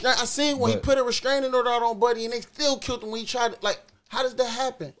Yeah, I seen when he put a restraining order out on Buddy and they still killed him when he tried to, like, how does that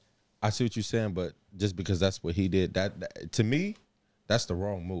happen? I see what you're saying, but just because that's what he did, that to me, that's the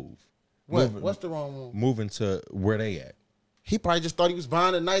wrong move. What's the wrong move? Moving to where they at. He probably just thought he was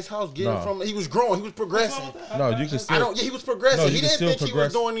buying a nice house, getting from. He was growing. He was progressing. No, you can still. He was progressing. No, he didn't think he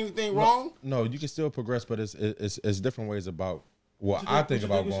was doing anything wrong. No, you can still progress, but it's different ways about what I think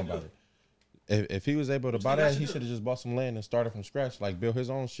about going about it. If he was able to buy that, he should have just bought some land and started from scratch, like build his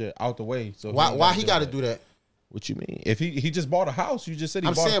own shit out the way. So why he got to do that? What you mean? If he just bought a house, you just said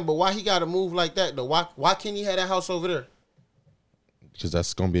I'm saying, but why he got to move like that though? Why can't he have that house over there? Because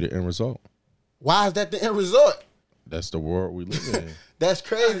that's gonna be the end result. Why is that the end result? That's the world we live in. That's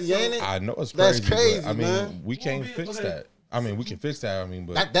crazy, ain't it? I know it's crazy. That's crazy, I mean, man. we can't fix that. I mean, we can fix that. I mean,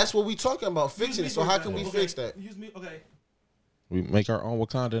 but that's what we talking about, fixing it. So how can we fix that? We make our own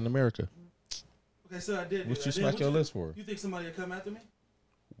Wakanda in America. Okay, so I did. What you smack your list for? You think somebody would come after me?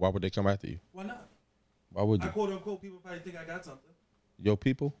 Why would they come after you? Why not? Why would you? I quote unquote people probably think I got something. Your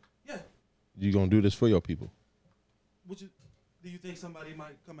people? Yeah. You gonna do this for your people? Do you think somebody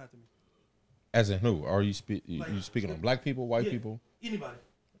might come after me? As in who? Are you you speaking on black people, white people? Anybody.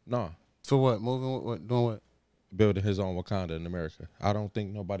 No. For what? Moving what? Doing what? Building his own Wakanda in America. I don't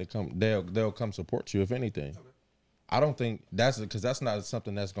think nobody come. They'll come support you if anything. Okay. I don't think that's because that's not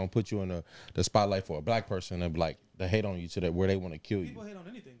something that's gonna put you in the spotlight for a black person and like they hate on you to that where they want to kill you. People hate on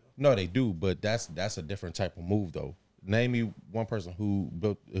anything though. No, they do, but that's a different type of move though. Name me one person who's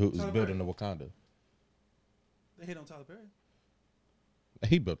building the Wakanda. They hate on Tyler Perry.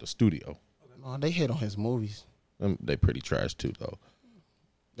 He built a studio. No, they hate on his movies. They pretty trash too though.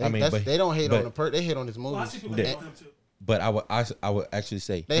 They don't hate on they hate on his movies. Well, I see people hate on him too. But I would actually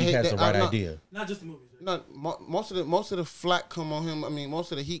say he has the right idea. Not just the movies. Right? No, most of the flack come on him. I mean,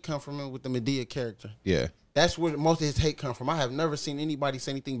 most of the heat come from him with the Madea character. Yeah, that's where most of his hate come from. I have never seen anybody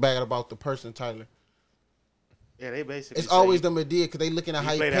say anything bad about the person Tyler. Yeah, they basically. It's always the Madea because they looking at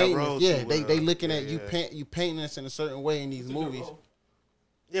how you paint us. Yeah, they looking at you painting us in a certain way in these movies.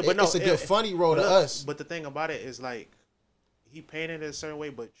 Yeah, but it's a good funny role to us. But the thing about it is like he painted it a certain way,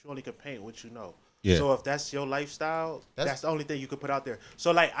 but you only can paint what you know. Yeah. So if that's your lifestyle, that's the only thing you could put out there.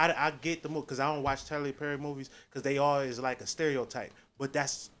 So like I get the move because I don't watch Tyler Perry movies because they always like a stereotype, but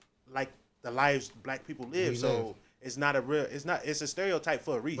that's like the lives black people live. So it's not a real. It's a stereotype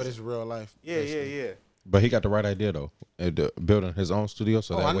for a reason. But it's real life. Yeah. But he got the right idea though, building his own studio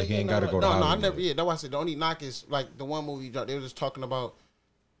so that way he ain't got to go to Hollywood. No, I never. Yeah, that's why I said the only knock is like the one movie they were just talking about.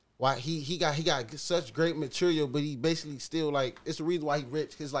 Why he got such great material, but he basically still like it's the reason why he rich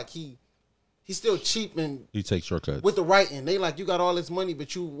because like he's still cheap and he takes shortcuts with the writing. They like you got all this money,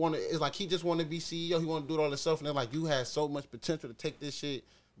 but you want to. It's like he just want to be CEO. He want to do it all himself, and they're like you have so much potential to take this shit.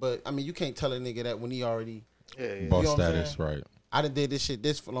 But I mean, you can't tell a nigga that when he already boss status, right? I done did this shit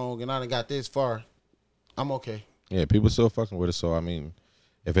this for long, and I done got this far. I'm okay. Yeah, people still fucking with it. So I mean.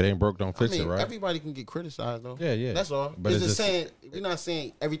 If it ain't broke, don't fix it, right? Everybody can get criticized, though. Yeah. That's all. But it's just saying, we're not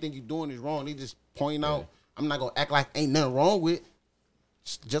saying everything you're doing is wrong. They just pointing out, I'm not going to act like ain't nothing wrong with.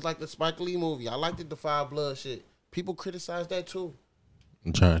 Just like the Spike Lee movie. I like the Defy Blood shit. People criticize that, too.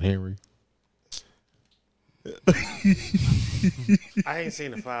 John Henry. I ain't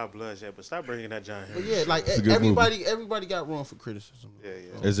seen the Five Bloods yet, but stop bringing that John Henry. But yeah, like everybody got room for criticism. Yeah.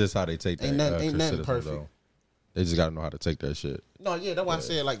 It's just how they take that. Ain't nothing perfect. Though. They just gotta know how to take that shit. No, yeah, that's why I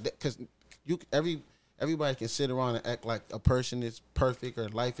said like that because everybody can sit around and act like a person is perfect or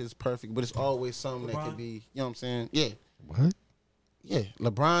life is perfect, but it's always something that could be. You know what I'm saying? Yeah. What? Yeah,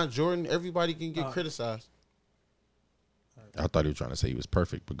 LeBron, Jordan, everybody can get criticized. I thought he was trying to say he was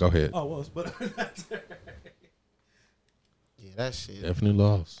perfect, but go ahead. Oh well, but yeah, that shit definitely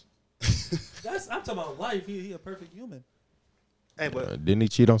lost. I'm talking about life. He a perfect human. Hey, but didn't he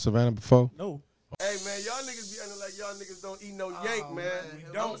cheat on Savannah before? No. Hey man, y'all niggas be acting like y'all niggas don't eat no yank, man.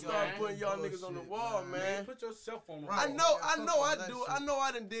 Don't start putting y'all niggas on the wall, man. Put yourself on the wall. I know I do. I know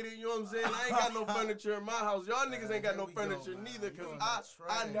I done did it, you know what I'm saying? I ain't got no furniture in my house. Y'all niggas ain't got no furniture neither, cause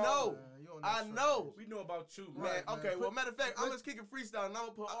I know. We know about you, man. Okay, well matter of fact, I'm just kicking freestyle and I'm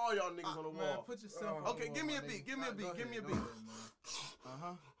gonna put all y'all niggas on the wall. Put yourself on Okay, give me a beat.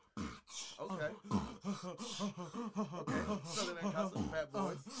 Okay. Southern and Casa, Fat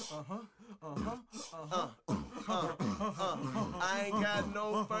Boys. I ain't got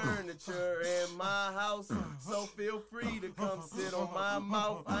no furniture in my house, so feel free to come sit on my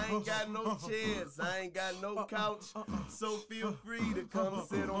mouth. I ain't got no chairs, I ain't got no couch, so feel free to come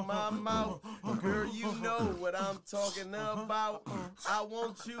sit on my mouth. Girl, you know what I'm talking about. I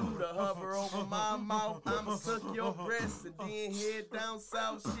want you to hover over my mouth. I'ma suck your breasts and then head down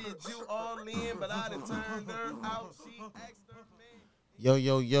south. Shit, you all in, but I done turned her out. She asked her man. Yo,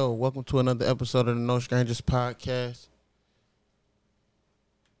 yo, yo. Welcome to another episode of the No Strangers Podcast.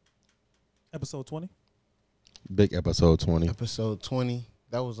 Episode 20. Big episode 20. Episode 20.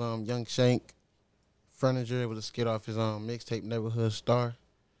 That was Young Shank. Furniture. It was a skit off his mixtape Neighborhood Star.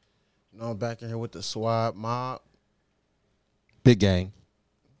 You know, I'm back in here with the Swab Mob. Big gang.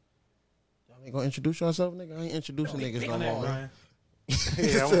 Y'all ain't gonna introduce yourself, nigga? I ain't introducing niggas no more. Brian.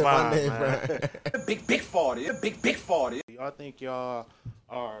 Yeah, I'm My fine, name, man. Brian. Big 40. Big 40. Y'all think y'all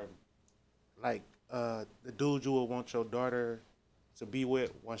are like the dude you would want your daughter to be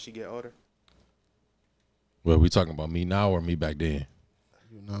with once she get older? Well, we talking about me now or me back then?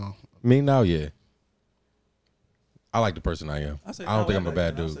 You know. Me now, yeah. I like the person I am. I don't think I'm a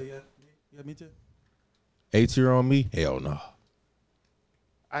bad dude. Say, yeah, me too. 8-year-old me? Hell no.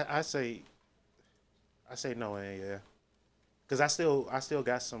 I say no, and yeah. Cause I still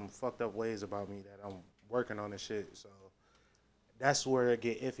got some fucked up ways about me that I'm working on and shit. So that's where it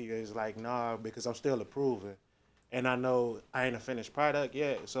get iffy. It's like, nah, because I'm still improving, and I know I ain't a finished product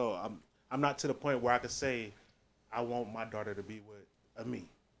yet. So I'm not to the point where I could say I want my daughter to be with a me.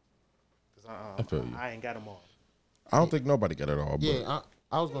 Cause I feel you. I ain't got them all. I don't think nobody got it all. But Yeah,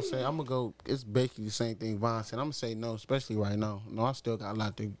 I was gonna say I'm gonna go. It's basically the same thing Von said. I'm gonna say no, especially right now. No, I still got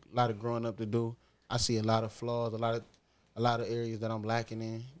a lot of growing up to do. I see a lot of flaws, a lot of areas that I'm lacking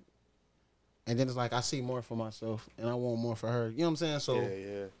in. And then it's like I see more for myself, and I want more for her. You know what I'm saying? So,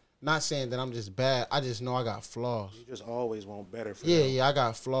 Yeah. not saying that I'm just bad. I just know I got flaws. You just always want better for Yeah, them. yeah, I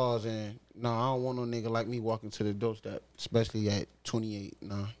got flaws, and no, I don't want no nigga like me walking to the doorstep, especially at 28.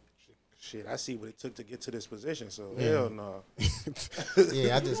 Nah. Shit, I see what it took to get to this position. So hell no.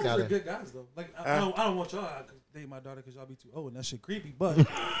 Yeah, I just They're gotta. good guys though. Like I don't want y'all to date my daughter because y'all be too old and that shit creepy. But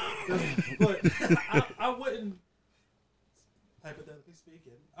I wouldn't. Hypothetically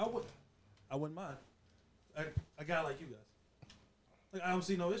speaking, I wouldn't mind. A guy like you guys. Like I don't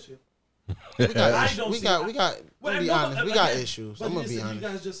see no issue. We got. I issues. don't We see- got. I'm gonna be honest. We got issues. But I'm gonna you be said- honest. You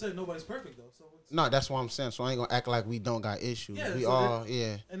guys just said nobody's perfect though. So it's, No, that's what I'm saying. So I ain't gonna act like we don't got issues. Yeah, We so all,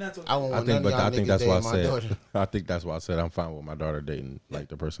 yeah. and that's okay. I won't I want think, none of y'all I think niggas that's why I dating my said. daughter. I think that's why I said I'm fine with my daughter dating like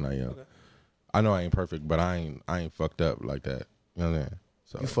the person I am. Okay. I know I ain't perfect, but I ain't fucked up like that. You know what I'm saying?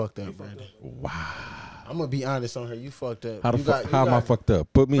 So You fucked up, Brandon. wow. I'm gonna be honest on her. You fucked up. How the You fuck? got- How you am I got- fucked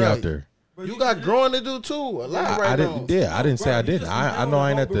up? Put me Right. out there. Bro, You got growing to do too. A lot right I didn't. now. Yeah, I didn't say I you didn't. just I know nailed I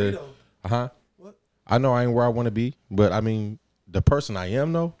ain't the at the. whole Huh? What? I know I ain't where I want to be, but I mean, the person I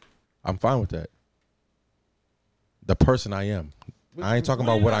am, though, I'm fine with that. The person I am. I ain't talking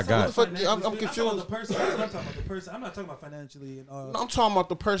about what I got. fuck- I'm I'm confused. talking about the person. That's what I'm talking about. The person. I'm not talking about financially and No, I'm talking about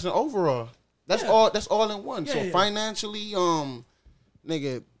the person overall. That's Yeah. all. That's all in one. Yeah, so yeah. financially,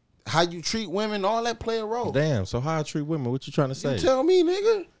 nigga, how you treat women, all that play a role. Damn. So how I treat women? What you trying to say? You tell me,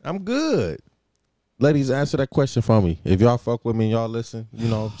 nigga. I'm good. Ladies, answer that question for me. If y'all fuck with me and y'all listen, you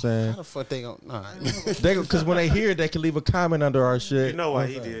know what I'm How saying? the fuck they gon' Nah. Because when they hear it, they can leave a comment under our shit. You know why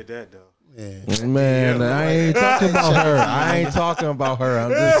he did that though. yeah. Man, I ain't talking about her. I ain't talking about her.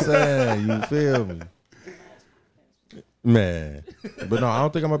 I'm just saying, you feel me? Man. But no, I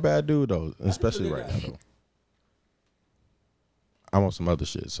don't think I'm a bad dude, though. Especially right now, though. I'm on some other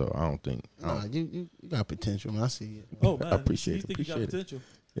shit, so I don't think. Nah, you got potential, man. I see it. Oh man, I appreciate you it, think you got appreciate it. potential?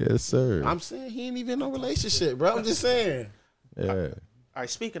 Yes, sir. I'm saying he ain't even in no relationship, bro. I'm just saying. Yeah. All right,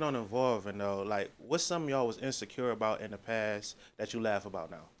 speaking on involving though, like what's something y'all was insecure about in the past that you laugh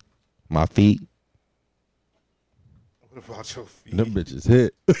about now? My feet, What about your feet? them bitches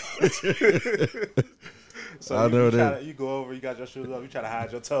hit. So I know that. You go over, you got your shoes off, you try to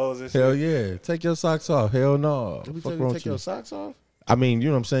hide your toes and shit. Hell yeah. Take your socks off. Hell no. Did we Fuck tell you wrong to with take your you? socks off? I mean, you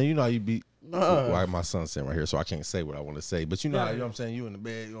know what I'm saying? You know how you be. Nah. Well, my son's sitting right here, so I can't say what I want to say. But you know, how, you know what I'm saying? You in the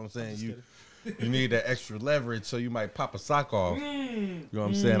bed, you know what I'm saying? You need that extra leverage, so you might pop a sock off. You know what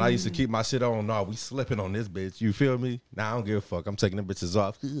I'm saying? I used to keep my shit on. No, we slipping on this bitch. You feel me? Nah, I don't give a fuck. I'm taking the bitches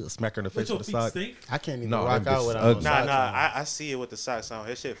off. Smack her in the But face your with a feet sock. stink. I can't even No, rock them out bitches without no ugly. socks on. I see it with the socks on.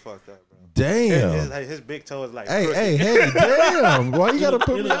 His shit fucked up, bro. Damn. His big toe is like Hey, crooked. hey, damn. Why you gotta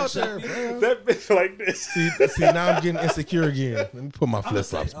put You me look out like there, Shaq. bro? That bitch like this. See, now I'm getting insecure again. Let me put my I'm flip gonna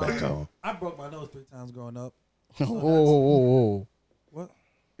say, flops back on. I broke my nose 3 times growing up. Whoa, whoa, What?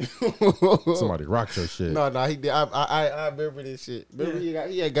 whoa. Somebody rocked your shit. No, he did. I remember this shit. Remember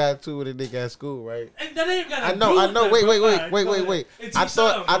he had got to with a nigga at school, right? And that ain't got I to know. do I with know. that, Wait, bro. wait, All wait, right, wait, go wait, ahead. wait. It's I each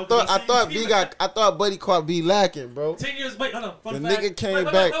thought side, bro, because I thought B lacking, bro. 10 years later, hold on. Fun The fact. nigga came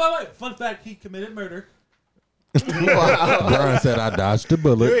wait, back- Wait. Fun fact: he committed murder. Brian said I dodged the You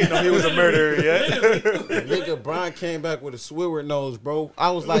bullet. ain't know he was a murderer yet. Nigga, Brian came back with a Swillard nose, bro.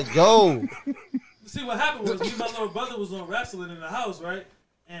 I was like, yo. See what happened was me and my little brother was on wrestling in the house, right?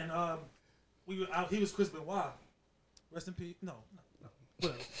 And he was Chris Benoit. Rest in peace. No.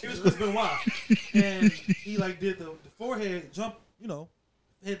 whatever. It's been a while, and he like did the forehead jump,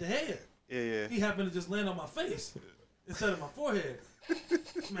 head to head. Yeah. He happened to just land on my face instead of my forehead.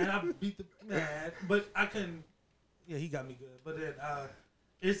 Man, I beat the man, but I couldn't. Yeah, he got me good, but then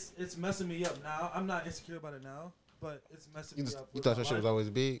it's messing me up now. I'm not insecure about it now, but it's messing me up. You thought your shit was always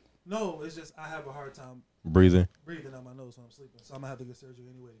big? No, it's just I have a hard time Breathing. out my nose when I'm sleeping, so I'm gonna have to get surgery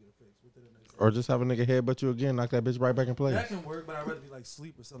anyway to get it fixed within the next. Or just have a nigga headbutt you again, knock that bitch right back in place. That can work, but I'd rather be like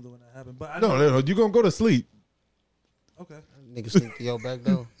sleep or something when that happens. But I No, you gonna go to sleep. Okay. Nigga sneak to your back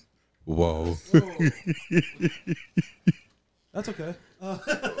door. Whoa. That's okay. Oh,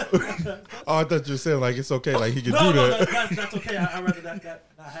 I thought you were saying like it's okay, like he can No, do that. that's okay. I'd rather that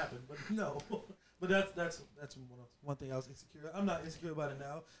not happen. But no. But that's one thing I was insecure. I'm not insecure about it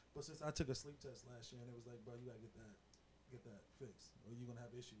now. But since I took a sleep test last year and it was like, bro, you gotta get that fixed, or you're gonna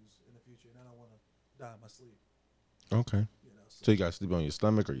have issues in the future, and I don't want to die in my sleep. Okay. So you gotta sleep on your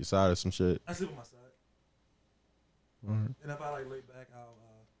stomach or your side or some shit. I sleep on my side. All right. And if I like lay back, it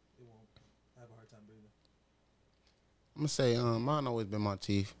won't have a hard time breathing. I'm gonna say, mine always been my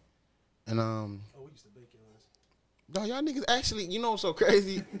teeth, and Oh, we used to bake your ass. no, y'all niggas actually, what's so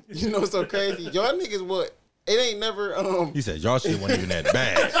crazy? Y'all niggas what? It ain't never He said y'all shit wasn't even that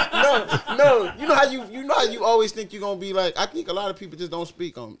bad. no. You know how you always think you're gonna be like. I think a lot of people just don't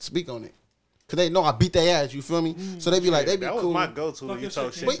speak on it. Cause they know I beat their ass, you feel me? So they be like, they be that cool. was my go-to when you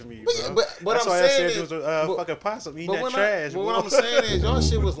talk shit to me, bro. But what That's I'm why I saying said you is, was a fucking possum eating that trash. but what I'm saying is, y'all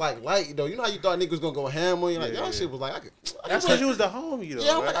shit was like light though. You know how you thought niggas was gonna go ham on you? Like y'all shit was like, That's because you was the homie though.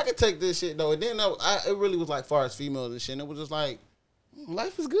 yeah, I'm right? like I could take this shit though. And then it really was like far as females and shit. And it was just like,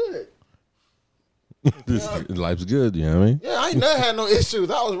 life is good. Life's good, you know what I mean? Yeah, I ain't never had no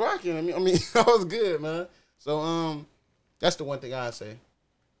issues. I was rocking. I mean, I was good, man. So that's the one thing I say.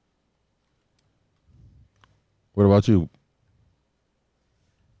 What about you?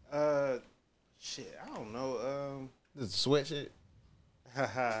 Shit, I don't know. This is sweat shit.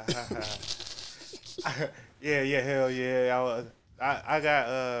 Yeah, hell yeah. I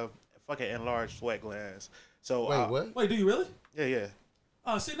got fucking enlarged sweat glands. So Wait, what? Wait, do you really? Yeah.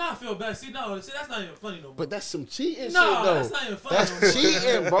 Oh, see, now I feel bad. See, that's not even funny no more. But that's some cheating shit no, though. that's not even funny no more. That's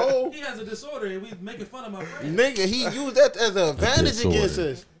cheating, bro. He has a disorder, and we making fun of my friend. Nigga, he used that as an advantage Disorder. against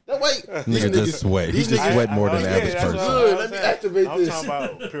us. No, wait. These Nigga just sweat. He these just niggas- sweat more than the yeah, average that's person. good. Let me activate I'm this. talking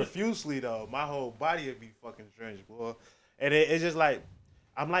about profusely though. My whole body would be fucking strange, boy. And it's just like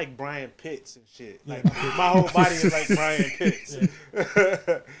I'm like Brian Pitts and shit. Like my whole body is like Brian Pitts.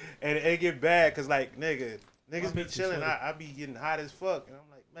 And it get bad because like niggas be chilling. I be getting hot as fuck, and I'm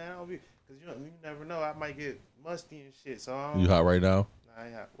like, man, I don't be because you never know. I might get musty and shit. So I don't, You hot right now? Nah, I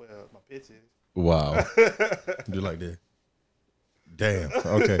ain't hot. Well, my pits is. Wow. You like that? Damn.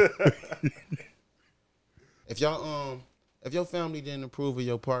 Okay. If your family didn't approve of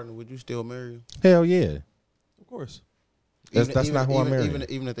your partner, would you still marry him? Hell yeah. Of course. That's not who I'm marrying.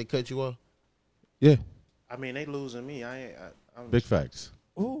 Even if they cut you off. Yeah. I mean, they losing me. I'm Big facts.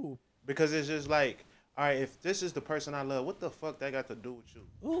 Ooh. because it's just like, all right, if this is the person I love, what the fuck that got to do with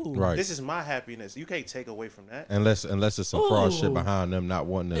you? Ooh. Right. This is my happiness. You can't take away from that. Unless it's some fraud shit Ooh. behind them not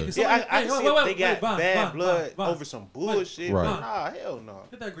wanting to. Hey, Yeah, I Wait, can see wait, if wait, they got Von, bad blood Von. over some bullshit. Right. But nah, hell no.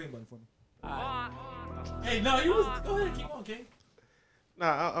 Hit that green button for me. Hey, no, you was. Go ahead, keep on, King.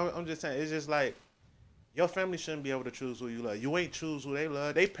 Nah, I'm just saying, it's just like, your family shouldn't be able to choose who you love. You ain't choose who they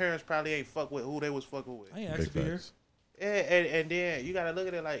love. They parents probably ain't fuck with who they was fucking with. I ain't Big actually here. facts. Yeah, and then you gotta look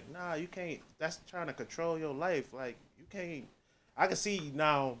at it like, nah, you can't. That's trying to control your life. Like you can't. I can see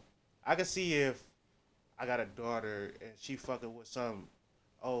now. I can see if I got a daughter and she fucking with some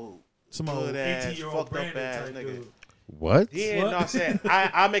old old ass 18-year-old fucked up Brandon ass type nigga. dude. What? Yeah, What? no, I'm saying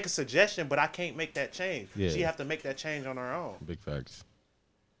I make a suggestion, but I can't make that change. Yeah. She have to make that change on her own. Big facts.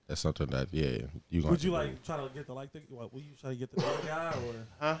 That's something that you gonna. Would you like try to get the would you try to get the know the guy or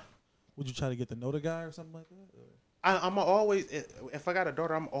Huh? would you try to get the know the guy or something like that? Or? I'm always, if I got a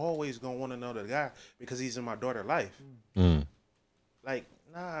daughter, I'm always gonna want to know the guy because he's in my daughter's life. Like,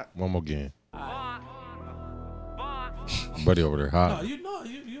 nah. One more game. Buddy over there hot. No,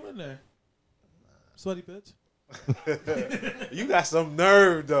 you in there. Sweaty bitch. You got some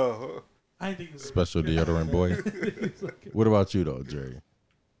nerve though. I ain't think you was Special deodorant boy. What about you though, Jerry?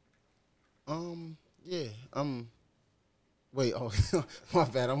 Yeah, wait, oh, my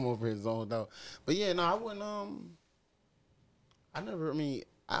bad, I'm over here zoned out. But yeah, no, I wouldn't, I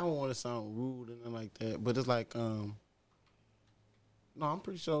don't want to sound rude and nothing like that, but it's like, no, I'm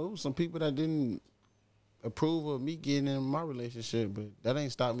pretty sure it was some people that didn't approve of me getting in my relationship, but that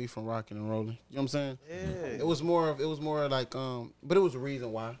ain't stopped me from rocking and rolling. You know what I'm saying? Yeah. It was more like, but it was a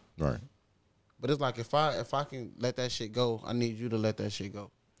reason why. Right. But it's like if I can let that shit go, I need you to let that shit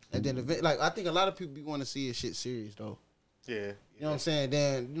go. And then like I think a lot of people be want to see this shit serious though. Yeah. You know what I'm saying?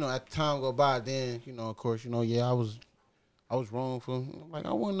 Then as time go by, then of course yeah I was wrong for like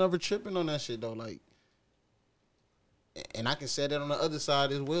I wasn't never tripping on that shit though like. And I can say that on the other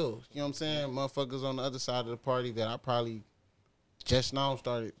side as well. You know what I'm saying? Motherfuckers on the other side of the party that I probably just now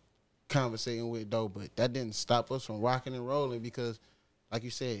started conversating with, though. But that didn't stop us from rocking and rolling because, like you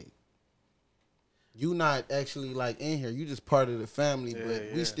said, you not actually, like, in here. You just part of the family,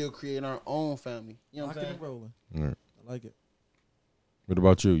 but we still create our own family. You know what I'm saying? Rocking and rolling. Right. I like it. What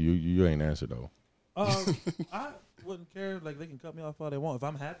about you? You ain't answered, though. I wouldn't care. Like, they can cut me off all they want. If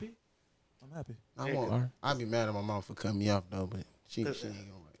I'm happy, I'm happy. I won't. I'd be mad at my mom for cutting me off, though, but she ain't gonna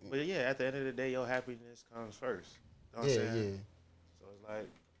like But, yeah, at the end of the day, your happiness comes first. You know what I'm saying? So, it's like,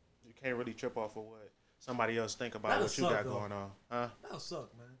 you can't really trip off of what somebody else think about That'll what you suck, got though. going on. Huh? That'll suck,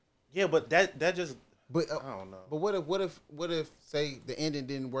 man. Yeah, but that just, But I don't know. But what if say the ending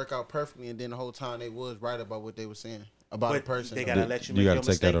didn't work out perfectly, and then the whole time they was right about what they were saying about a person? They though? gotta let you. You got got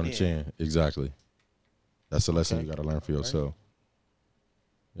to take that on the chin. Exactly. That's a lesson you got to learn for yourself.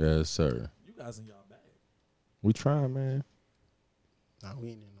 Yes, sir. You guys in y'all bag. We trying, man. Nah, we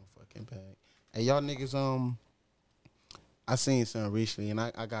ain't in no fucking bag. Hey, y'all niggas, I seen something recently, and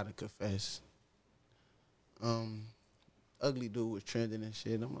I gotta confess. Ugly dude was trending and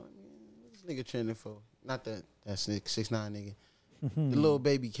shit. I'm like, man, what this nigga trending for? Not that 6ix9ine nigga, the little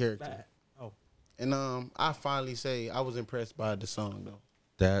baby character. Bad. Oh, And I finally say I was impressed by the song though.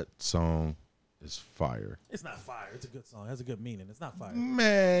 That song is fire. it's not fire. It's a good song. It has a good meaning. It's not fire.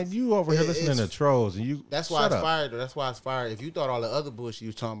 Man, you over here listening to trolls and you. That's why shut it's up. fire though. That's why it's fire. If you thought all the other bullshit you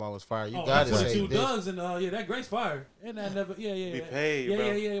was talking about was fire, you Oh, gotta that's say two this. Dougs and that Grace fire. And that never We paid, yeah,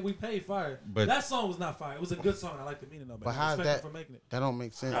 bro. yeah, we paid fire. But- that song was not fire. It was a good song. I like the meaning of it. But how's Respect that? him for making it. That don't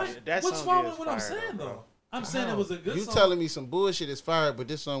make sense. Right? that What's song wrong is with what I'm fire, saying though, though? bro. I'm saying it was a good You song. telling me some bullshit is fire, but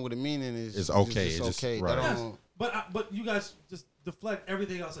this song with a meaning is It's okay. It's It's just- okay. right. That Yes, don't, but you guys just deflect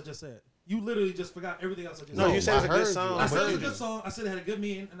everything else I just said. You literally just forgot everything else I just No, said. you said it's a I good heard you. song. I said it was a heard good you. song. I said it had a good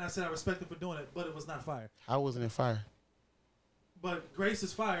meaning, and I said I respect it for doing it, but it was not fire. I wasn't in fire. But Grace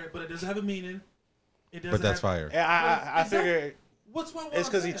is fire, but it doesn't have a meaning. It doesn't. But that's have, fire. Yeah, I Exactly. figured What's wrong with it's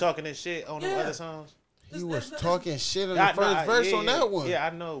what because I'm he saying? talking this shit on the Yeah. other songs. He It's- was it's- talking shit on the Yeah, first verse on that one. Yeah, I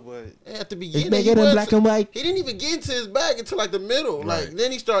know, but At the beginning, bigger he than was- black and white. He didn't even get into his bag until like the middle. Right. Like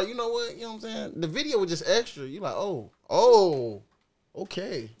then he started. You know what? You know what I'm saying? The video was just extra. You like, oh,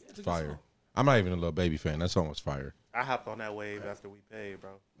 okay. It's a good Fire. song. I'm not even a little baby fan. That song was fire. I hopped on that wave after we paid,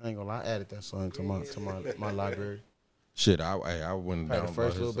 bro. I ain't gonna lie. I added that song to my library. Shit, I went Probably down the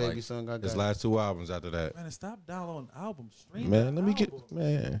first about little his, baby like, song I got. his last 2 albums after that. Man, stop downloading albums. Stream Man, that let me album. get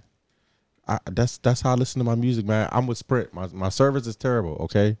man. That's how I listen to my music, man. I'm with Sprint. My service is terrible.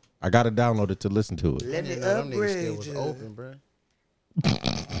 Okay, I gotta download it to listen to it. Let it them niggas still was open, bro.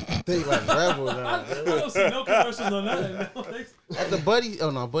 They like rebel now. I don't see no commercials on that. No, At the Buddy, oh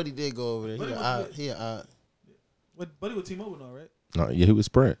no, Buddy did go over there. Buddy was good. He Buddy with T-Mobile now, right? No, yeah, he was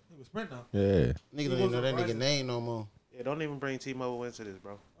Sprint. He was Sprint now. Yeah, niggas don't He even know was that nigga Verizon. name no more. Yeah, don't even bring T-Mobile into this,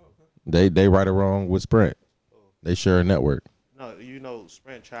 bro. they right or wrong with Sprint. They share a network. No, you know,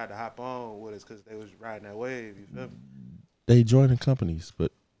 Sprint tried to hop on with us because they was riding that wave. You feel me? They joining companies,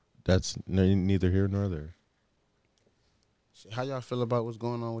 but that's neither here nor there. How y'all feel about what's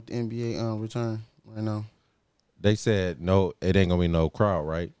going on with the NBA return right now? They said no, it ain't gonna be no crowd,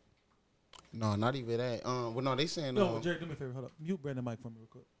 right? No, not even that. Well, no, they saying Yo, Jerry, do me a favor. Hold up. Mute Brandon mic for me real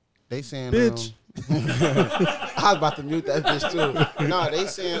quick. they saying Bitch. I was about to mute that bitch too. No,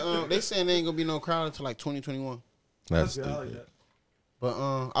 they saying there ain't gonna be no crowd until like 2021. That's good. I like stupid. that. But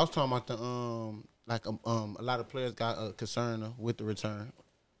I was talking about the like a lot of players got concerned with the return.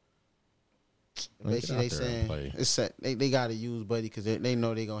 Man, get Basically, out they there and saying play. it's set, they got to use Buddy because they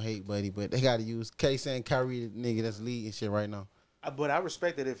know they gonna hate Buddy, but they got to use K saying Kyrie the nigga that's leading shit right now. But I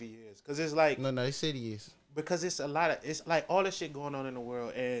respect it if he is, because it's like No, they said he is. because it's a lot of it's like all this shit going on in the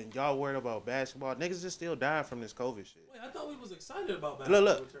world, and y'all worried about basketball. Niggas is still dying from this COVID shit. Wait, I thought we was excited about that.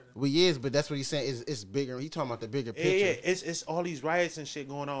 Look. We is, but that's what he's saying. It's bigger. He talking about the bigger Yeah, picture, yeah, it's all these riots and shit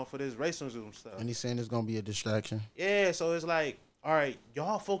going on for this racism stuff. and he's saying it's gonna be a distraction. Yeah, so it's like, all right,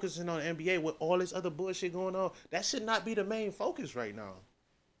 y'all focusing on NBA with all this other bullshit going on. That should not be the main focus right now.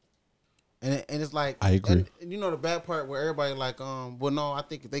 And it's like I agree. And you know the bad part where everybody like, well, no, I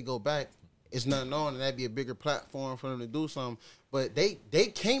think if they go back, it's nothing on, and that'd be a bigger platform for them to do something. But they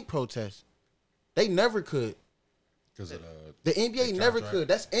can't protest. They never could. Because of The NBA never contract. could.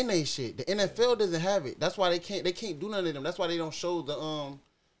 That's NA shit. The NFL doesn't have it. That's why they can't do none of them. That's why they don't show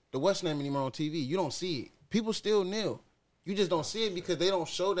the what's name anymore on TV. You don't see it. People still kneel. You just don't see it because they don't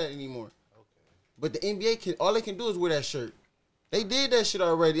show that anymore. But the NBA all they can do is wear that shirt. They did that shit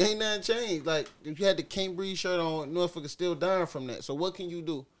already. Ain't nothing changed. Like if you had the King Breeze shirt on, Norfolk is still dying from that. So what can you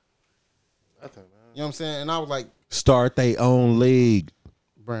do? Nothing, man. You know what I'm saying? And I was like, Start their own league.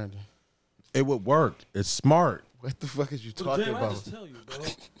 Brandon, It would work. It's smart. what the fuck is you But talking Jam, I about? just tell you, bro.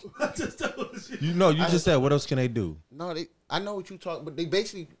 I just told you. You know, you just said, what else can they do? No, I know what you talk, but they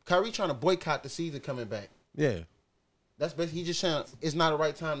basically Kyrie trying to boycott the season coming back. Yeah. That's basically he just saying it's not the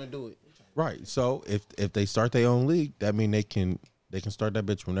right time to do it. Right. So if they start their own league, that mean they can start that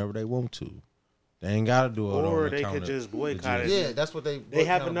bitch whenever they want to. They ain't gotta do it. Or on they account could of just the boycott it. G. Yeah, that's what they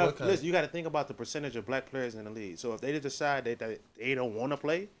Have kinda enough. boycott it. Listen, you got to think about the percentage of black players in the league. So if they decide that they don't want to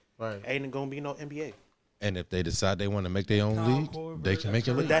play, Right. ain't gonna be no NBA. And if they decide they want to make their own Kyle league, Korver, they can make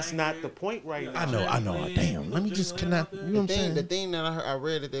a But league. that's not the point right now. I know. Damn. Let me just connect. You know what I'm saying? The thing that I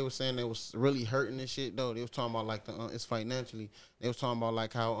read that they were saying that was really hurting this shit though. They was talking about like it's financially. They was talking about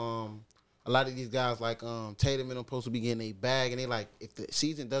like how a lot of these guys like Tatum and them supposed to be getting a bag, and they like if the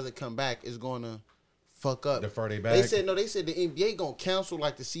season doesn't come back, it's gonna fuck up. Defer they They bag? said no. They said the NBA gonna cancel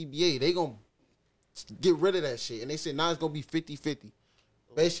like the CBA. They gonna get rid of that shit, and they said now it's gonna be 50-50.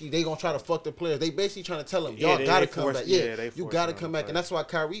 Basically, they gonna try to fuck the players. They basically trying to tell them, y'all gotta come back. You gotta come back, and that's why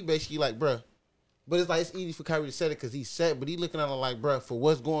Kyrie basically like, bruh. But it's like it's easy for Kyrie to say it because he's set, but he looking at it like, bruh, for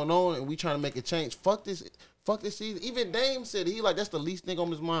what's going on, and we trying to make a change. Fuck this season. Even Dame said it. He like that's the least thing on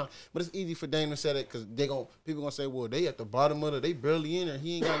his mind. But it's easy for Dame to say that because people gonna say, well, they at the bottom of it, they barely in there.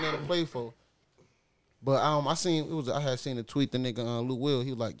 He ain't got nothing to play for. But I had seen a tweet the nigga Lou Will.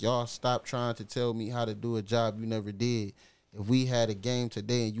 He was like, y'all stop trying to tell me how to do a job you never did. If we had a game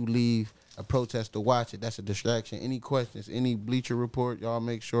today and you leave a protest to watch it, that's a distraction. Any questions, any Bleacher Report, y'all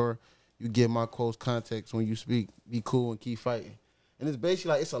make sure you give my quotes context when you speak. Be cool and keep fighting. And it's basically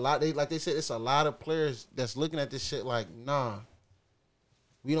like it's a lot. They said it's a lot of players that's looking at this shit like, nah,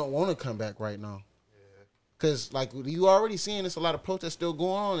 we don't want to come back right now. Because, like, you already seeing there's a lot of protests still going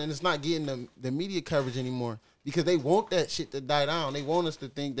on, and it's not getting the media coverage anymore because they want that shit to die down. They want us to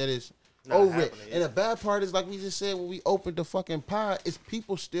think that it's over it. And the bad part is, like we just said when we opened the fucking pod, it's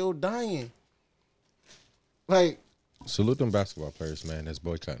people still dying. Like, Salute them basketball players, man. That's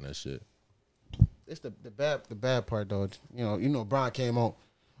boycotting that shit. it's the bad part, though. You know, Brian came on.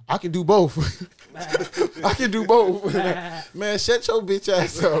 I can do both. I can do both. Man, shut your bitch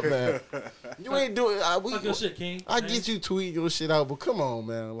ass up, man. You ain't doing. Fuck your shit, King. I get you tweet your shit out, but come on,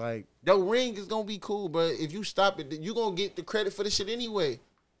 man. Like, your ring is gonna be cool, but if you stop it, you gonna get the credit for the shit anyway.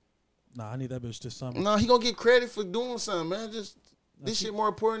 Nah, I need that bitch this summer. No, he gonna get credit for doing something, man. Just this shit more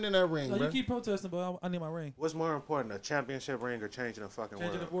important than that ring, No, bro. you keep protesting, but I need my ring. What's more important, a championship ring or changing the fucking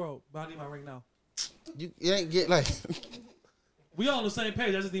Changing world? the world, but I need my ring now. You ain't get like We all on the same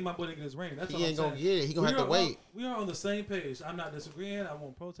page. I just need my boy to get his ring. That's all he I'm ain't saying. gonna get it. He gonna have to wait. We are on the same page. I'm not disagreeing. I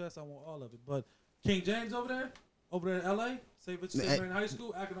want protest. I want all of it. But King James over there in L.A., St. Vincent in high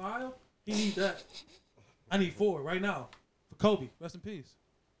school, Akron, Ohio, he needs that. I need 4 right now for Kobe. Rest in peace.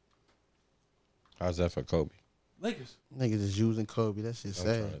 How's that for Kobe? Lakers. Niggas is using Kobe. That shit I'm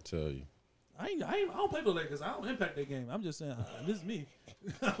sad. trying to tell you. I don't play for the Lakers. I don't impact their game. I'm just saying, this is me.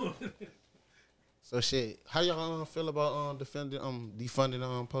 So shit, how y'all feel about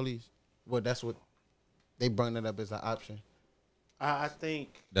defunding police? Well, that's what they bring that up as an option. I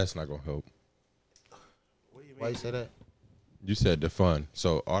think. That's not gonna help. What do you mean? Why you say that? You said defund.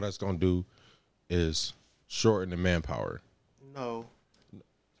 So all that's gonna do is shorten the manpower. No.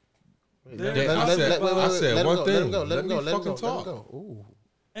 There- I said one thing. Let him go. Let me fucking talk. Ooh,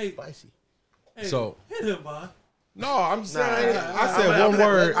 Hey, spicy. hey, So- hit him, man. No, I'm saying Nah, I said I'm one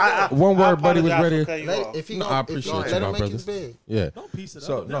word. I One word, buddy was apologize ready. for cutting you off. If he No, gonna, I if he appreciate gonna you, let my him make his brothers. bed. Yeah. Don't piece it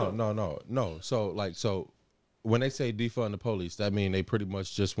So up. no. So when they say defund the police, that mean they pretty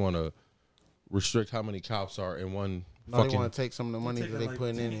much just want to restrict how many cops are in one No, they fucking want to take some of the money that they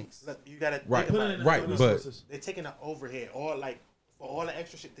putting in it. Look, you gotta Right. think Put about it in it. Right, the but- resources. They're taking the overhead, or like for all the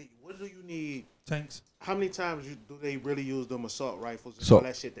extra shit. What do you need? Tanks. How many times do they really use them assault rifles and So- all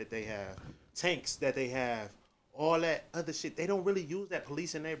that shit that they have, tanks that they have, all that other shit? They don't really use that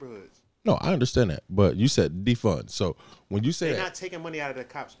police in neighborhoods. No, I understand that, but you said defund. So when you say They're that, not taking money out of the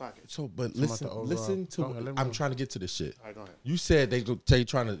cops' pockets. so but about listen, the overall- listen to. Go ahead, let me I'm know. trying to get to this shit. All right, go ahead. You said they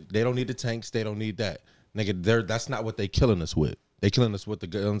don't need the tanks, they don't need that, nigga. That's not what they killing us with. They killing us with the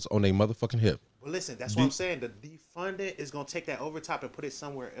guns on their motherfucking hip. Well, listen, that's what I'm saying. The defunding is gonna take that overtop and put it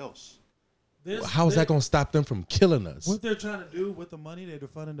somewhere else. How is that gonna stop them from killing us? What they're trying to do with the money they're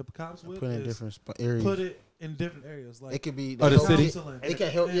funding the cops with Put in is different areas. put it in different areas. Like It could be Oh, the help- city? counseling. It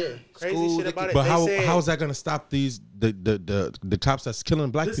can help. Yeah, Crazy schools, shit it about can- it. But They said- how is that gonna stop the cops that's killing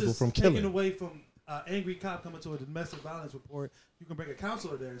black This people is from taken killing? away from angry cop coming to a domestic violence report, you can bring a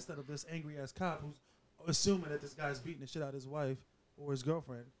counselor there instead of this angry ass cop who's assuming that this guy's beating the shit out of his wife or his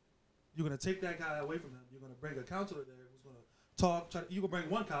girlfriend. You're gonna take that guy away from him. You're gonna bring a counselor there who's gonna talk. You can bring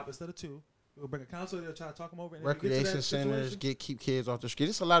one cop instead of two. You're gonna bring a counselor there, try to talk him over. And recreation centers, keep kids off the street.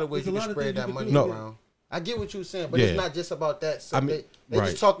 There's a lot of ways you can spread that money do. around. I get what you're saying, but it's not just about that. So they right.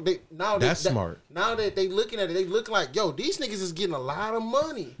 just talk. That's smart. Now that they looking at it, they look like, yo, these niggas is getting a lot of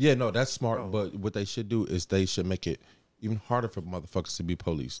money. Yeah, no, that's smart. But what they should do is they should make it even harder for motherfuckers to be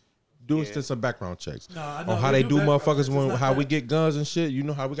police. Do some background checks on how they do motherfuckers how we get guns and shit. You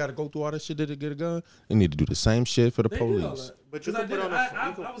know how we got to go through all that shit to get a gun. They need to do the same shit for the police. But you put on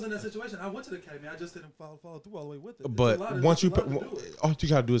I was in that situation. I went to the academy. I just didn't follow through all the way with it. But once all you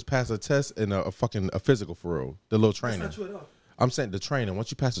gotta do is pass a test and a physical for real. The little training. That's not true at all. I'm saying the training.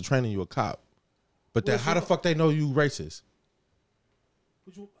 Once you pass the training, you a cop. But how the fuck they know you racist?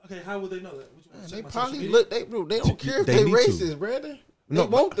 Okay, how would they know that? They probably look. They don't care if they racist, Brandon. They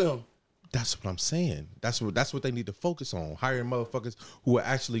want them. That's what I'm saying. That's what they need to focus on. Hiring motherfuckers who will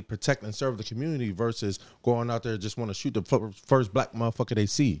actually protect and serve the community versus going out there just want to shoot the first black motherfucker they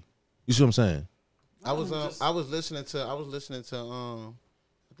see. You see what I'm saying? I was listening to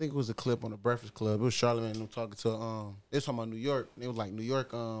I think it was a clip on the Breakfast Club. It was Charlamagne and them talking to they was talking about New York. It was like New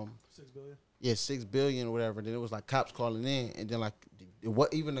York 6 billion. Yeah, 6 billion or whatever. Then it was like cops calling in, and then like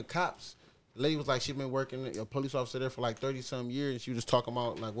what even the cops. The lady was like, she been working a police officer there for like 30-some years, and she was just talking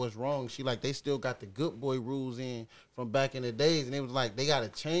about like what's wrong. She like they still got the good boy rules in from back in the days, and it was like they gotta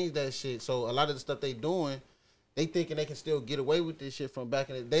change that shit. So a lot of the stuff they doing, they thinking they can still get away with this shit from back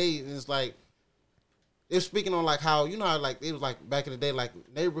in the days, and it's like they're speaking on like how how like it was like back in the day, like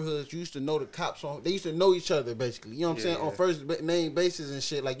neighborhoods used to know the cops on, they used to know each other basically. You know what I'm saying? On first name basis and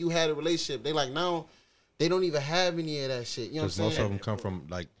shit. Like you had a relationship. They like now they don't even have any of that shit. You know what I'm saying? Most of them come from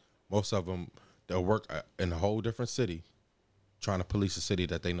like. Most of them, they'll work in a whole different city, trying to police a city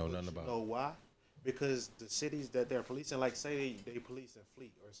that they know nothing about. You know why? Because the cities that they're policing, like say they police in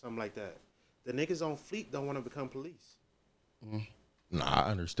Fleet or something like that, the niggas on Fleet don't want to become police. Mm. Nah,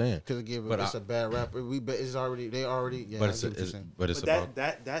 I understand. Because it's a bad rap. It's already. Yeah,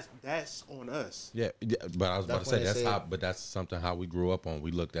 that's on us. Yeah, but I was about to say but that's something how we grew up on.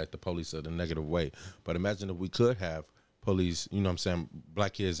 We looked at the police in a negative way. But imagine if we could have police, you know what I'm saying,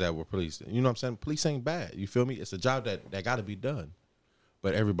 black kids that were police. You know what I'm saying? Police ain't bad. You feel me? It's a job that got to be done.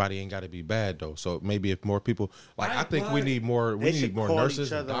 But everybody ain't got to be bad though. So maybe if more people, like I think we need more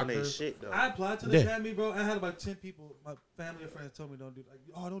nurses and doctors. I applied to the academy, bro. I had about 10 people. My family and friends told me don't do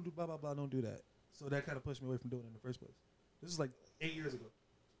don't do blah blah blah, don't do that. So that kind of pushed me away from doing it in the first place. This is like 8 years ago.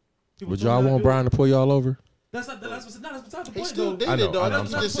 Would y'all want Brian to pull y'all over? That's besides the point. He still did it though.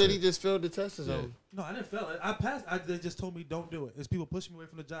 He just said he just failed the test or something. No, I didn't fail it. I passed. They just told me don't do it. It's people pushing me away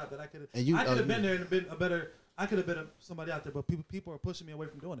from the job that I could have. I could have been there and been a better. I could have been somebody out there, but people are pushing me away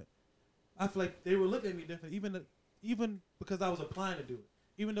from doing it. I feel like they were looking at me different, even because I was applying to do it.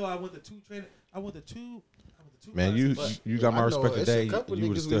 Even though I went to two training, Man, you got my respect today. You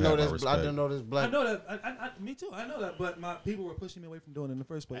would still have my respect. I didn't know this black. I know that. Me too. I know that. But my people were pushing me away from doing it in the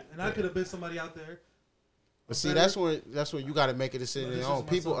first place, and I could have been somebody out there. But see, that's when you got to make a decision on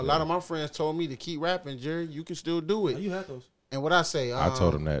people. A lot of my friends told me to keep rapping, Jerry. You can still do it. You had those. And what I say, I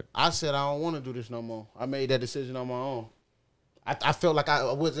told him that. I said I don't want to do this no more. I made that decision on my own. I felt like I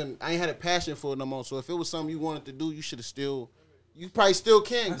ain't had a passion for it no more. So if it was something you wanted to do, you should have still. You probably still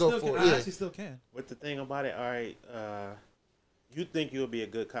can go for it. I actually still can. But the thing about it, all right, you think you'll be a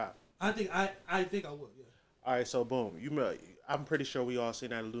good cop? I think I would. Yeah. All right, so boom, I'm pretty sure we all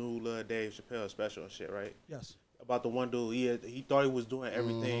seen that new Dave Chappelle special and shit, right? Yes. About the one dude, he thought he was doing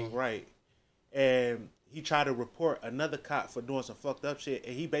everything right, and he tried to report another cop for doing some fucked up shit,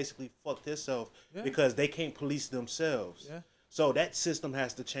 and he basically fucked himself because they can't police themselves. Yeah. So that system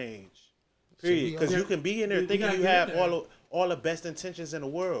has to change. Period. Because you can be in there thinking you have all the best intentions in the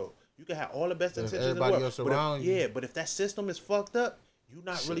world. You can have all the best intentions in the world. Else around you. But if that system is fucked up, you're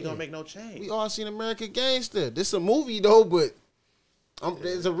not really gonna make no change. We all seen American Gangster. This is a movie though, but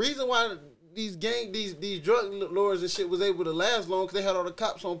there's a reason why these drug lords and shit was able to last long, because they had all the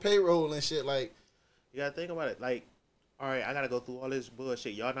cops on payroll and shit. Like, you gotta think about it. Like, all right, I gotta go through all this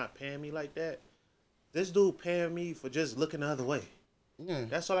bullshit. Y'all not paying me like that. This dude paying me for just looking the other way. Yeah.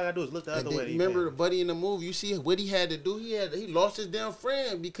 That's all I gotta do is look the other way. Remember the buddy in the movie? You see what he had to do? He lost his damn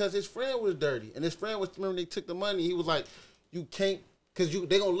friend because his friend was dirty, and his friend was. Remember they took the money. He was like, "You can't, because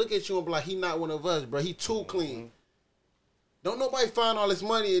they gonna look at you and be like, he not one of us, bro. He too clean. Don't nobody find all this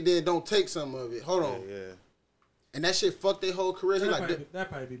money and then don't take some of it. Hold on. Yeah. and that shit fucked their whole career. He That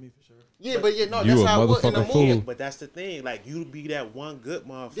probably be me for sure. Yeah, but no, You that's a how it was in the motherfucking movie. fool. Yeah, but that's the thing. Like, you be that one good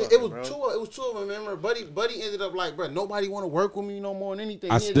motherfucker, Yeah, it was bro. two. It was two of them. Remember, Buddy ended up like, bro, nobody want to work with me no more than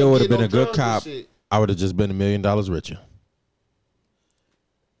anything. I He ended still up would have getting been a on good drugs cop. and shit. I would have just been $1 million richer.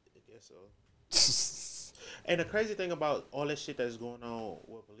 I guess so. And the crazy thing about all this shit that's going on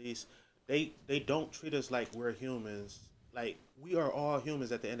with police, they don't treat us like we're humans. Like, we are all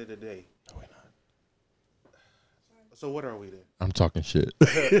humans at the end of the day. No, we're not. So what are we then? I'm talking shit.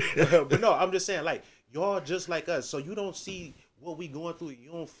 But no, I'm just saying, like, y'all just like us. So you don't see what we going through.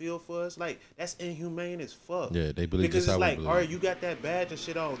 You don't feel for us. Like, that's inhumane as fuck. Yeah, they believe because just it's how we like, believe. all right, you got that badge and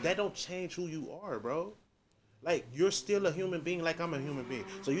shit on. That don't change who you are, bro. Like, you're still a human being like I'm a human being.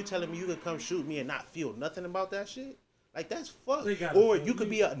 So you telling me you can come shoot me and not feel nothing about that shit? Like, that's fuck. Or you could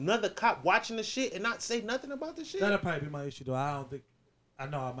be another cop watching the shit and not say nothing about the shit. That'll probably be my issue, though. I don't think. I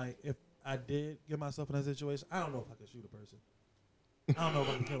know I might. If I did get myself in that situation, I don't know if I could shoot a person. I don't know if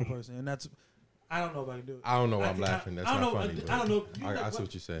I can kill a person, and that's. I don't know if I can do it. I don't know why I'm laughing. That's I don't not know. funny. I don't know. I see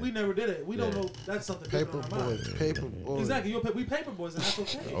what you're saying. We never did it. We don't Yeah. know. That's something Paper different in our boys, mind. paper boys. Exactly. We paper boys, and that's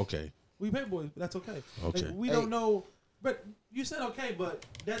okay. Okay. We paper boys, but that's okay. Okay. Like, we don't know. But you said okay, but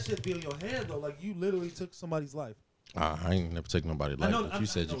that should be in your head though. Like, you literally took somebody's life. I ain't never taken nobody's life. know- But I- you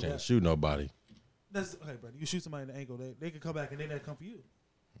said I you know can't that. shoot nobody. That's okay, bro. You shoot somebody in the ankle, they could come back and they never come for you.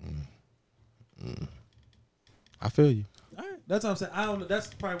 I feel you. All right, that's what I'm saying. I don't know. That's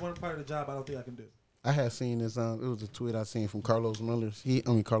probably one part of the job I don't think I can do. I had seen this. It was a tweet I seen from Carlos Miller.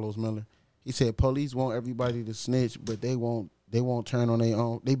 Carlos Miller. He said police want everybody to snitch, but they won't turn on their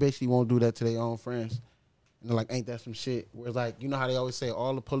own. They basically won't do that to their own friends. And they're like, ain't that some shit? Where it's like, you know how they always say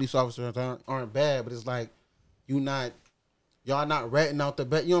all the police officers aren't bad, but it's like, y'all not ratting out the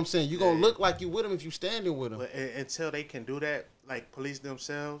bet. You know what I'm saying? You gonna look like you with them if you standing with them. But until they can do that, like police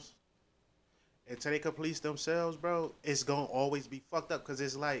themselves, bro, it's gonna always be fucked up. Cause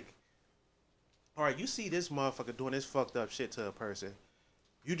it's like, all right, you see this motherfucker doing this fucked up shit to a person,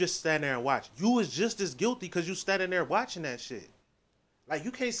 you just stand there and watch. You was just as guilty because you standing there watching that shit. Like,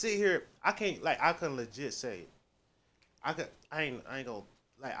 you can't sit here. I can legit say, I ain't gonna.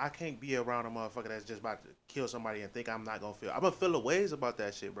 Like, I can't be around a motherfucker that's just about to kill somebody and think I'm not gonna feel. I'm gonna feel a ways about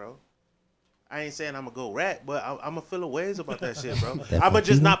that shit, bro. I ain't saying I'm gonna go rat, but I'm gonna feel a ways about that shit, bro. I'm gonna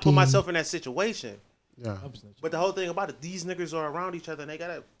just not put myself in that situation. Yeah. But the whole thing about it, these niggas are around each other and they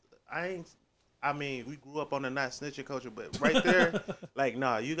gotta. I mean, we grew up on the not snitching culture, but right there, like,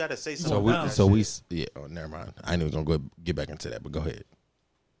 nah, you gotta say something. Never mind. I ain't even gonna get back into that, but go ahead.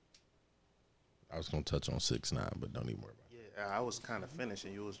 I was gonna touch on 6ix9ine, but don't even worry about it. Yeah, I was kind of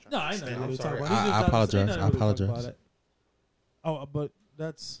finishing. You was trying. No, I know. I'm Really sorry. talk about it. I apologize. Ain't nothing I really talk apologize. about it. Oh, but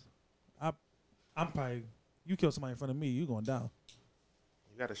that's. I'm probably. You kill somebody in front of me, you going down.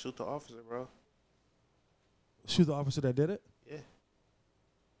 You gotta shoot the officer, bro. Shoot the officer that did it. Yeah.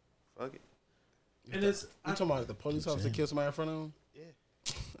 Fuck it. And it's. You talking about the police officer kill somebody in front of him?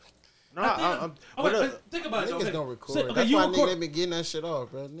 Yeah. No, I'm. Think about it. Niggas Okay. gonna record. So, okay, That's you why record. niggas been getting that shit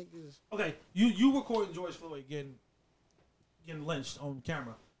off, bro. Niggas. Okay, you recording George Floyd getting lynched on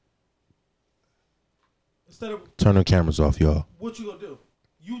camera. Instead of Turn the cameras off, y'all. what you gonna do?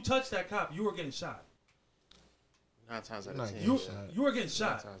 You touch that cop, you were getting shot. 9 times out Not of 10. getting You shot. you were getting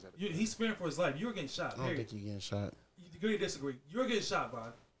shot. times out of He's fearing for his life. You were getting shot. I don't Period. think you getting shot. You agree or disagree? You're getting shot,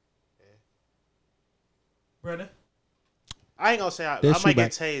 Bond. Brandon, I ain't gonna say I They'll might shoot get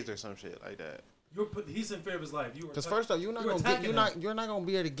back. tased or some shit like that. he's in fear of his life. You were Because first off, you're not gonna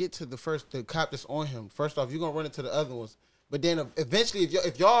be able to get to the cop that's on him. First off, you're gonna run into the other ones. But then eventually,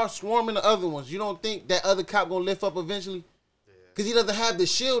 if y'all swarming the other ones, you don't think that other cop gonna lift up eventually? Because he doesn't have the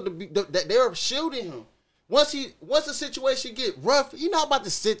shield to be. That they're shielding him. Once the situation get rough, he's not about to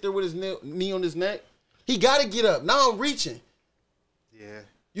sit there with his knee on his neck. He got to get up. Now I'm reaching. Yeah.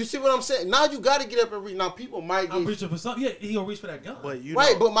 You see what I'm saying? Now you got to get up and reach. Now people might get. I'm reaching for something. Yeah, he gonna reach for that gun. But you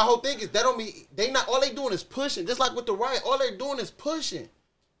Right, know, but my whole thing is that don't mean they not. All they doing is pushing. Just like with the riot, all they doing is pushing.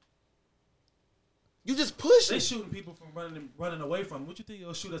 You just pushing. They shooting people from running away from. What you think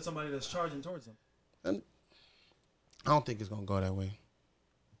he'll shoot at somebody that's charging towards them? And I don't think it's gonna go that way.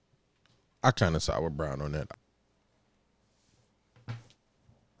 I kind of side with Brown on that.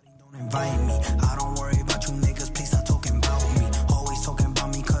 Don't invite me. I don't worry about you niggas. Please stop talking about me. Always talking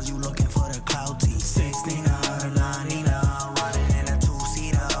about me cause you looking for the clout. 6 Nina, the 9 Nina. Riding in a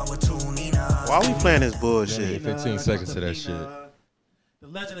 2-seater with 2 Nina. why we playing this bullshit? 15 seconds to that shit. The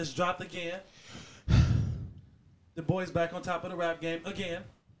legend has dropped again. The boys back on top of the rap game again.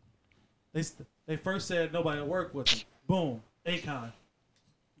 They first said nobody will work with him. Boom, Akon.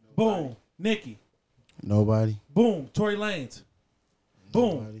 Boom, Nicki. Nobody. Boom, Tory Lanez.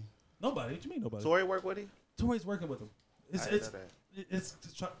 Boom. Nobody. Nobody. What you mean nobody? Tory work with him? Tory's working with him. I didn't know that. It's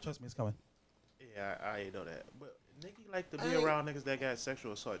trust me, it's coming. Yeah, I ain't know that. But Nicki like to be around niggas that got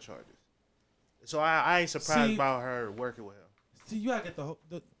sexual assault charges. So I ain't surprised about her working with him. See, you gotta get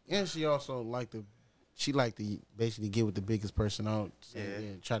the And she also like to basically get with the biggest person out.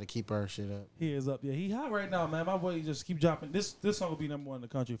 And try to keep her shit up. He is up. Yeah, he hot right now, man. My boy just keep dropping. This song will be number one in the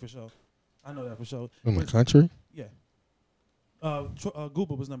country for sure. I know that for sure. In the country? Yeah.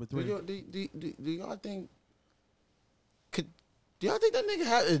 Gooba was number 3. Do y'all think? Do y'all think that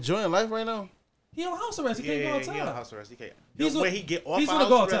nigga enjoying life right now? He on house arrest. He can't go outside. He on house arrest. He can't. When he get off he's house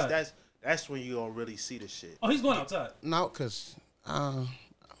go arrest, that's when you gonna really see the shit. Oh, he's going outside. No, cause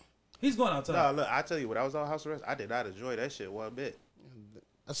he's going outside. No, look, I tell you, when I was on house arrest, I did not enjoy that shit one bit.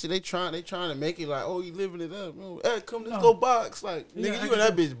 I see they trying to make it like, oh, you living it up. Hey, come, let's go box. Like, nigga, you and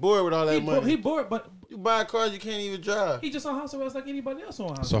that bitch bored with all that money. He bored, but you buy cars you can't even drive. He just on house arrest like anybody else on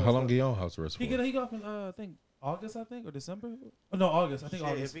house arrest. So how long he on house arrest for? He got off in I think August, or December. Oh, no, August. I think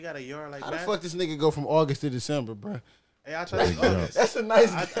August. If he got a yard like how that, the fuck this nigga go from August to December, bro? Hey, I thought it was August. That's a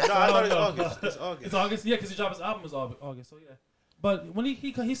nice. I thought it was August. It's August. It's August. Yeah, because he dropped his album is August. So yeah. But when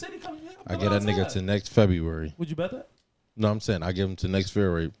he said he coming, I get that nigga to next February. Would you bet that? No, I'm saying I give him to next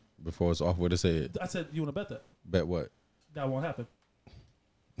February before it's off with his head. I said you want to bet that? Bet what? That won't happen.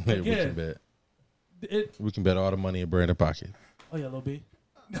 Hey, we can bet. We can bet all the money in Brandon pocket. Oh yeah, Lil B.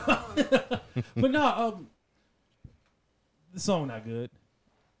 But no, the song not good.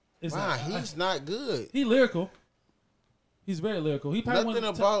 It's he's not good. He lyrical. He's very lyrical. He probably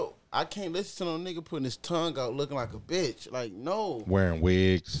nothing about. I can't listen to no nigga putting his tongue out looking like a bitch. Like no. Wearing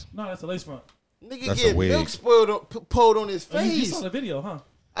wigs. No, that's a lace front. Nigga that's get milk poured on his face. You saw the video, huh?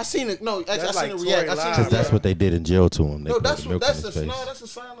 I seen it. No, I seen the react. Because that's what they did in jail to him. They that's a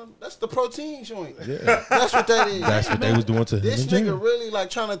sign of that's the protein joint. Yeah, that's what that is. That's what they was doing to him. This nigga really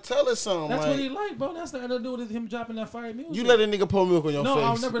like trying to tell us something. That's what he like, bro. That's nothing to do with him dropping that fire music. You let a nigga pour milk on your face? No,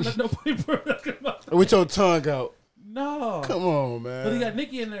 I'll never let nobody pour milk on my face. With your tongue out. No, come on, man. But he got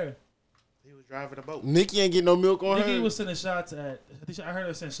Nicki in there. He was driving a boat. Nicki ain't getting no milk on her. Nicki was sending shots at. I heard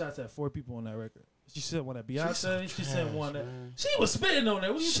her send shots at 4 people on that record. She sent one at Beyonce. She sent one at. She was spitting on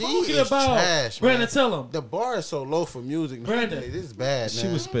there. What are you talking about? Trash, Brandon, tell him. The bar is so low for music. Brandon, this is bad. She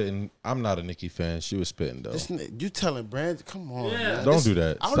was spitting. I'm not a Nicki fan. She was spitting though. You telling Brandon? Come on, man. Don't do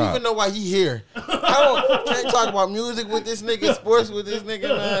that. I don't even know why he here. Can't talk about music with this nigga, sports with this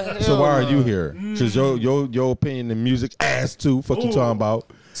nigga, man. So why are you here? Because your opinion in music ass too. Fuck you talking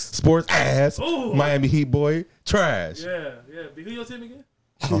about sports ass. Ooh. Miami Heat boy trash. Yeah. Who your team again?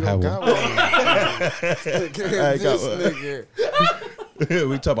 I don't have one.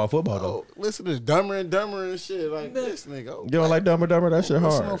 We talk about football though. Listen to Dumber and Dumber and shit like this nigga. You don't like Dumber Dumber? That shit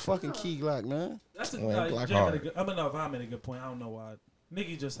hard. No fucking Key Glock, man. That's Glock hard. I mean, no, if I made a good point. I don't know why.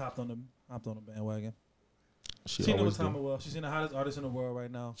 Nicki just hopped on the bandwagon. She knew what time it was. She's the hottest artist in the world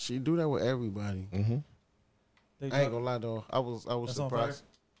right now. She do that with everybody. Mm-hmm. I ain't gonna lie though. I was surprised.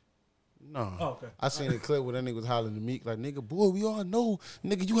 No. Oh, okay. I seen a clip where that nigga was hollering to Meek like, nigga, boy, we all know,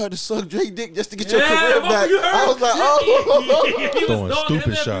 nigga, you had to suck Drake dick just to get your career back. I was like, oh. Throwing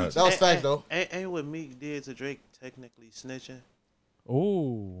stupid shots. That was fact, though. Ain't what Meek did to Drake technically snitching?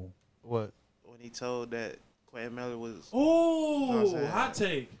 Oh. What? When he told that Quentin Miller was. Oh, hot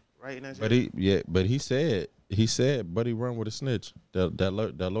take. Right in that shit. But he said, Buddy run with a snitch. That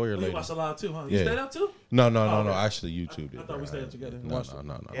lawyer lady. You watched a lot too, huh? You stayed up too? No. Actually, YouTube did. I thought we stayed up together. No.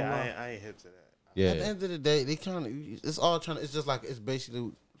 Yeah, I ain't hip to that. Yeah. At the end of the day, they kind of. It's just like it's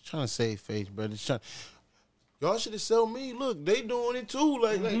basically trying to save face, bro. It's trying. Y'all should have sold me. Look, they doing it too.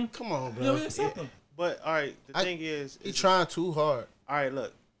 Like, come on, bro. Yeah, accept them. But all right, the thing is, he trying too hard. All right,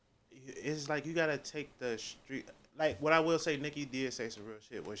 look, it's like you gotta take the street. Like, what I will say, Nicki did say some real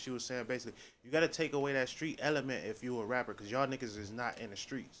shit. What she was saying, basically, you got to take away that street element if you a rapper, because y'all niggas is not in the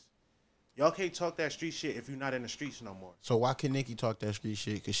streets. Y'all can't talk that street shit if you're not in the streets no more. So why can Nicki talk that street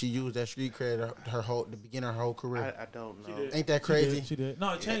shit? Because she used that street credit the beginning of her whole career. I don't know. Ain't that crazy? She did.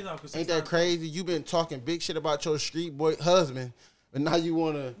 No, it changed now. Ain't that crazy? You been talking big shit about your street boy husband, but now you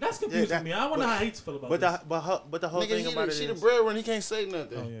want to... That's confusing me. I wonder how he feel about this. But the whole thing about it is... She the breadwinner. He can't say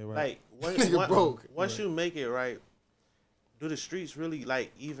nothing. Oh, yeah, right. Like, once you make it right, do the streets really,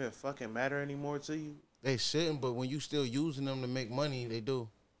 like, even fucking matter anymore to you? They shouldn't, but when you still using them to make money, they do.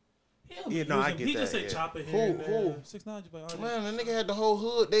 Yeah, no, I get he that. Just said chop it here. Who? 6ix9ine. Man, the nigga had the whole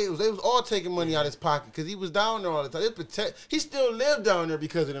hood. They was all taking money out of his pocket because he was down there all the time. He still lived down there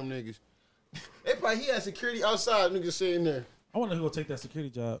because of them niggas. He had security outside, niggas sitting there. I wonder who will take that security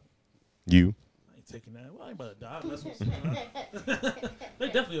job. You. I ain't taking that. Well, I ain't about to die. That's what's They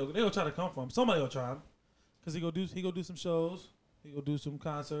definitely they'll try to come for him. Somebody will try him because he go do some shows. He gonna do some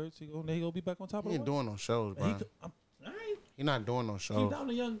concerts. He gonna be back on top He of ain't the world. doing no shows, bro. All right. He not doing no Keep shows. down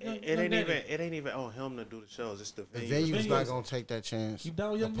the young It ain't even on him to do the shows. It's the The venue. venue's not gonna take that chance. Keep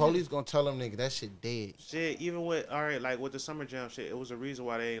down The young police gonna tell them nigga that shit dead. Shit, even with like with the Summer Jam shit, it was a reason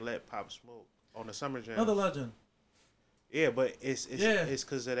why they ain't let Pop Smoke on the Summer Jam. Another legend. Yeah, but it's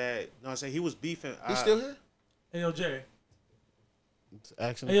because of that. No, I'm saying he was beefing. He still here? Hey, yo, Jerry. It's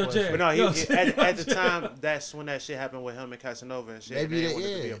asking Hey, yo, a question. Jerry. But no, Yo, at the time, that's when that shit happened with him and Casanova and shit. Maybe and they that-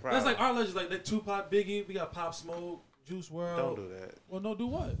 wanted to be yeah. a problem. That's like our legends, like that Tupac, Biggie. We got Pop Smoke, Juice WRLD. Don't do that. Well, no, do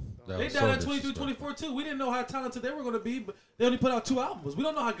what? That They was died so at 23, disrespectful. 24 too. We didn't know how talented they were going to be, but they only put out 2 albums. We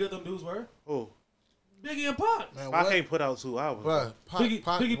don't know how good them dudes were. Who? Biggie and Pac. Man, I what? can't put out 2 albums. Bruh, Biggie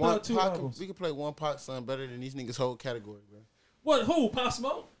put one, out 2 Pac, albums. we can play one Pac song better than these niggas' whole category, bro. What? Who? Pop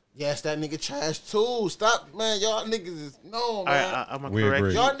Smoke? Yes, that nigga trash too. Stop, man. Y'all niggas is no man. I'm We correct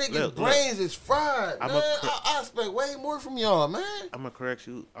agree. you. Y'all niggas Look, brains is fried, I'm man. a I expect way more from y'all, man. I'm gonna correct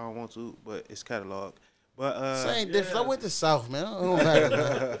you. I don't want to, but it's catalog. But Same difference. I went to South, man. I don't matter,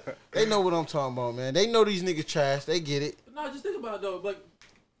 man. They know what I'm talking about, man. They know these niggas trash. They get it. No, just think about it, though. Like,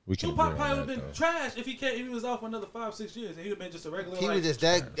 We can Tupac agree probably on would have that, been though. trash if he was out for another 5-6 years. And he'd have been just a regular. He like, was just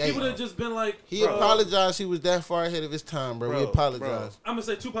that. He would have just been like. He bro, apologized. He was that far ahead of his time, bro. We Bro, apologize. I'm gonna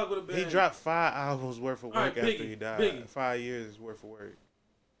say Tupac would have been. he dropped 5 albums worth of work All right, after Biggie, he died. Biggie. 5 years worth of work.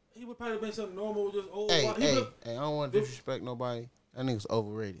 He would probably have been something normal, just old. Hey, He hey, would've- hey! I don't want to disrespect nobody. That nigga's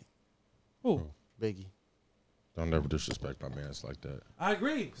overrated. Who? Biggie. Don't ever disrespect my mans like that. I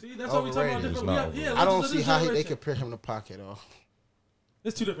agree. See, that's what we talking about. Overrated. Different. He's Yeah, not yeah. I don't let's see just how they generation. compare him to Pac at all.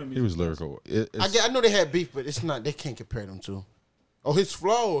 It's 2 different He music. was lyrical. I know they had beef, but it's not. They can't compare them to. Oh, his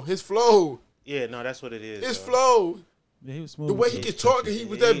flow, Yeah, no, that's what it is. his though. flow. Yeah, he was smooth. The way he could talk, and he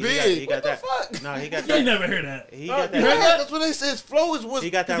was that He big. got What the that. fuck? No, he got You ain't that. never hear that. He Oh, got yeah, that. that's what they said. His flow is what's. He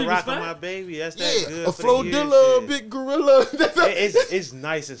got that His nigga's rock on fat? my baby. That's that good. a for flow the years dilla, shit. big gorilla. It's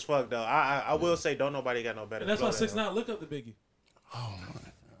nice as fuck though. I will say, don't nobody got no better. And that's flow why than 6 him. 9 look up to Biggie.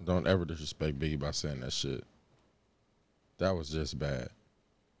 Don't ever disrespect Biggie by saying that shit. That was just bad.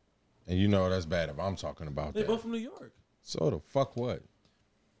 And you know that's bad if I'm talking about They that. both from New York. So the fuck what?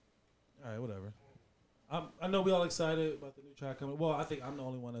 All right, whatever. I know we all excited about the new track coming. Well, I think I'm the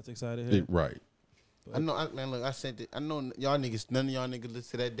only one that's excited here. Right. I know, man. Look, I sent it. I know y'all niggas. None of y'all niggas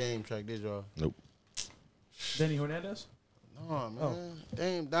listen to that Dame track, did y'all? Nope. Danny Hernandez. No, man.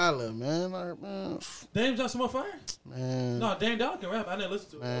 Dame Dollar, man. Like, man. Dame Johnson more fire? Man. No, Dame Dollar can rap. I didn't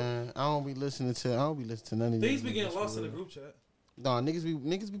listen to it. Man, I don't be listening to none of these. Things be getting niggas lost for in the real. group chat. No,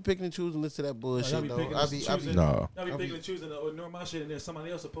 niggas be picking and choosing, listen to that bullshit y'all be though. picking I and be choosing. No. Y'all be I picking be- and choosing or ignore my shit, and then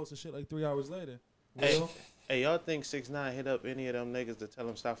somebody else will post the shit like 3 hours later. Hey, Will? hey, y'all think 6ix9ine hit up any of them niggas to tell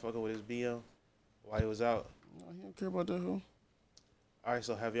him stop fucking with his BM while he was out? No, he don't care about that who. All right,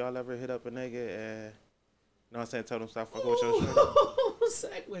 so have y'all ever hit up a nigga and, you know what I'm saying, tell him stop fucking with your shorty?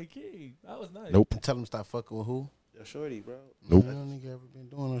 Segway King. That was nice. Nope. Tell him stop fucking with who? Your shorty, bro. Nope. Man, that nigga ever been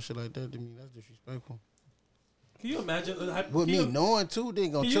doing no shit like that to me. That's disrespectful. Can you imagine? With me you, knowing too, they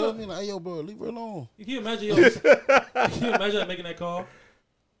gonna Can tell you- me like, hey, yo, bro, leave her alone. Can you imagine? Can you imagine making that call?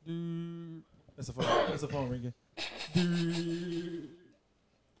 Dude, that's a phone. That's a phone ringing. Dude.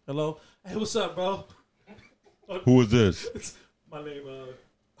 Hello. Hey, what's up, bro? Who is this? My name,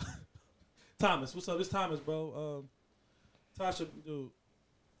 Thomas. What's up? This Thomas, bro. Tasha, dude.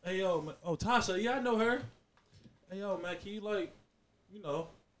 Hey, yo, man. Oh, Tasha. Yeah, I know her. Hey, yo, man, can you, like, you know,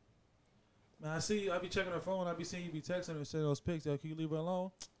 man, I be checking her phone. I be seeing you be texting her and sending those pics. Yo, can you leave her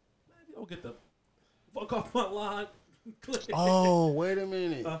alone? Man, you don't get the fuck off my line. Oh, wait a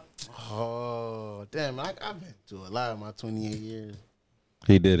minute. Huh? Oh, damn. I've been through a lot in my 28 years.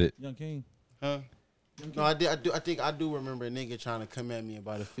 He did it. Young King. Huh? No, I think I do remember a nigga trying to come at me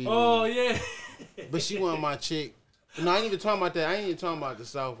about a female. Oh, yeah. But she wasn't my chick. No, I ain't even talking about that. I ain't even talking about the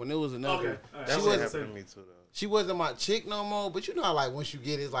South when it was another. Okay. All right. That She shit wasn't- happened to me too, though. She wasn't my chick no more. But you know how like once you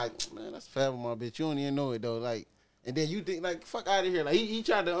get it, it's like, man, that's forever my bitch. You don't even know it though. Like, and then you think like, fuck out of here. Like he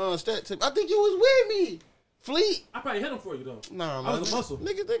tried to step to me. I think you was with me. Fleet. I probably hit him for you, though. Nah, I man. was a muscle.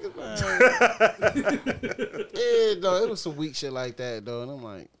 Niggas, man. Yeah, though. It was some weak shit like that, though. And I'm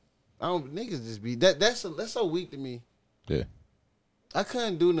like, I don't, niggas just be, that's so weak to me. Yeah. I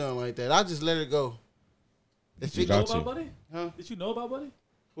couldn't do nothing like that. I just let it go. If You it Did you know got about to. Buddy? Huh? Did you know about Buddy?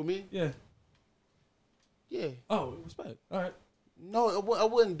 For me? Yeah. Yeah. Oh, respect. All right. No, I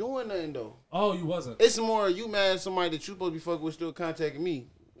wasn't doing nothing, though. Oh, you wasn't. It's more you mad at somebody that you supposed to be fucking with still contacting me.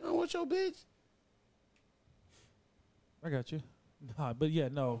 You don't want your bitch? I got you. Nah, but yeah,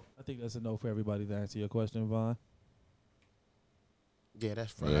 no. I think that's a no for everybody to answer your question, Vaughn. Yeah,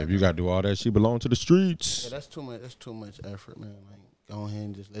 that's fine. Yeah, if you got to do all that, she belong to the streets. Yeah, that's too much. That's too much effort, man. Like, go ahead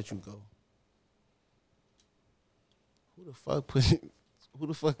and just let you go. Who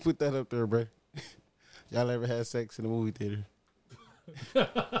the fuck put that up there, bro? Y'all ever had sex in a movie theater?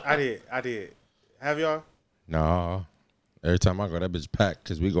 I did. Have y'all? Nah. Every time I go, that bitch packed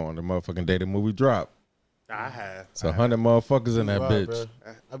because we go on the motherfucking day the movie drop. I have. It's 100 motherfuckers in that Raw, bitch.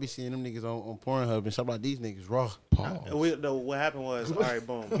 bro. I be seeing them niggas on Pornhub and shit like these niggas raw. What happened was, all right,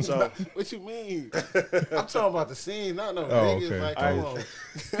 boom. So What you mean? I'm talking about the scene, not no Oh, niggas. okay. Like,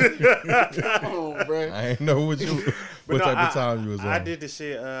 come on, bro. I ain't know what type of time you was on. I did the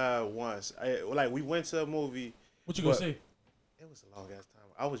shit once. We went to a movie. What you gonna but say? It was a long ass time.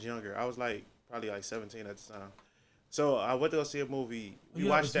 I was younger. I was probably 17 at the time. So I went to go see a movie. We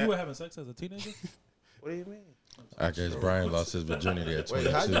watched that. You were having sex as a teenager? What do you mean? I guess Brian lost his virginity at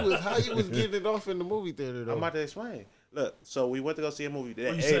 22. Wait, how you was getting it off in the movie theater though? I'm about to explain. Look, so we went to go see a movie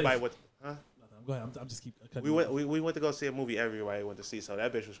that you everybody safe? went. Huh? Go ahead. I'm just keep. We went to go see a movie everybody went to see, so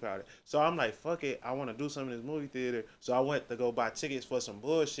that bitch was crowded. So I'm like, fuck it, I want to do something in this movie theater. So I went to go buy tickets for some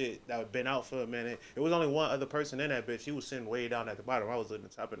bullshit that had been out for a minute. It was only one other person in that bitch. He was sitting way down at the bottom. I was in the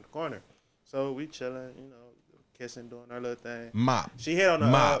top in the corner. So we chilling, kissing, doing our little thing. Mop. She hit on the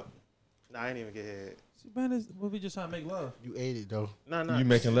Mop. Nah, I didn't even get hit. Man, this movie just trying to make love. You ate it though. No. You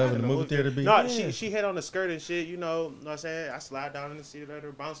making love in the movie theater, B? No, Yeah. she hit on the skirt and shit. You know what I'm saying? I slide down in the seat, let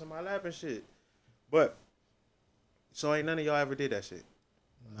her bounce in my lap and shit. But so ain't none of y'all ever did that shit.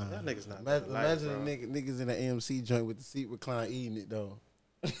 Nah. Y'all niggas not. Imagine the niggas in the AMC joint with the seat recline eating it though.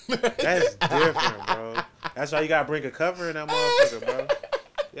 That's different, bro. That's why you gotta bring a cover in that motherfucker, bro.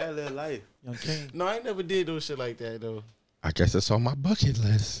 You gotta live life. Young King. No, I ain't never did no shit like that though. I guess it's on my bucket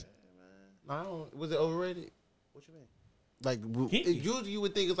list. No, I don't. Was it overrated? What you mean? Like Kinky. usually you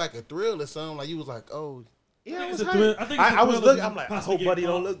would think it's like a thrill or something. Like you was like, oh, Yeah, it It's was a hype. thrill. I think it's a I was thrill looking. of I'm like, I possibly hope Buddy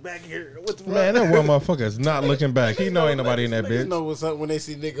getting don't caught. look back here. What the Man, that one motherfucker is not looking back. He know ain't nobody in that you bitch. know what's up when they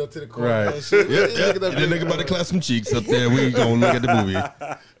see nigga up to the corner. Right. And shit. Yeah. Nigga The up nigga about to clap some cheeks up there. We gonna look at the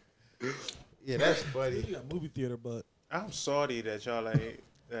movie. Yeah, that's funny. You got movie theater, but I'm sorry that y'all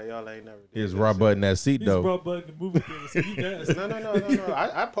ain't never did. He's that raw shit. butting that seat he's though. brought back the movie theater. So you nasty. No.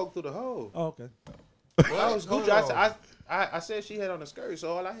 I poked through the hole. Oh, okay. I was Hold Gucci. on. I said she had on the skirt, so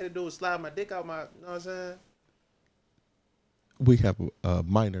all I had to do was slide my dick out my. You know what I'm saying? We have a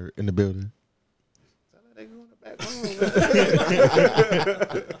minor in the building. Tell that nigga go in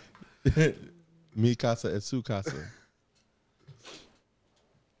the back room. Mi casa and su casa.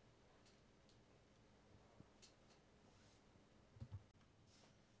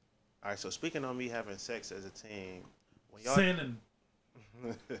 All right. So speaking on me having sex as a teen, when y'all Sinning.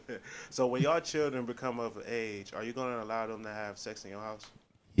 so when y'all children become of age, are you gonna allow them to have sex in your house?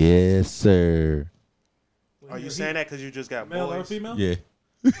 Yes, sir. Are you saying that because you just got Male or boys? female? Yeah.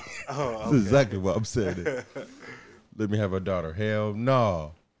 Oh, That's okay. exactly what I'm saying. Let me have a daughter. Hell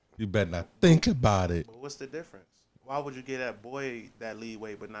no. You better not think about it. But what's the difference? Why would you give that boy that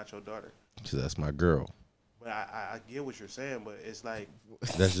leeway but not your daughter? Because that's my girl. But I get what you're saying, but it's like,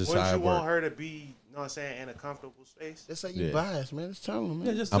 That's just wouldn't how you it want works. her to be, you know what I'm saying, in a comfortable space? That's how you Yeah. biased, man. Just tell them,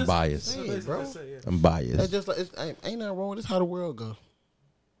 man. Yeah, I'm biased. Hey, bro. I'm That's biased. just like ain't nothing wrong with this. How the world go.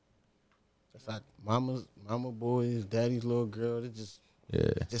 That's like mama boys, daddy's little girl. It's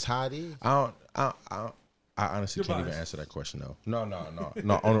Yeah. just how it is. I honestly You're can't even biased. answer that question though. No.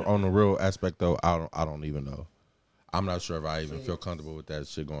 On the real aspect though, I don't even know. I'm not sure if I even feel comfortable with that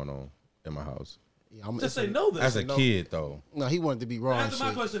shit going on in my house. Yeah, Just say no then. As a no. kid though. No, he wanted to be wrong. Answer my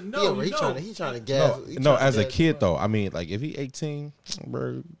shit. question. No, yeah, you know. he trying to gas. he No, tryna as a gas kid you though. I mean, like if he 18,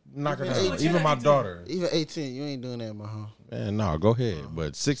 bro, knock her Even down. 18, Even my 18. daughter. up. Even 18, you ain't doing that in my house. Man, no, go ahead.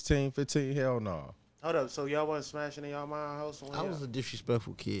 But 16, 15, hell no. Hold up, so y'all wasn't smashing in y'all mama house? When I was a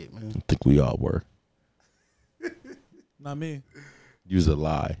disrespectful kid, man. I think we all were. Not me. Use a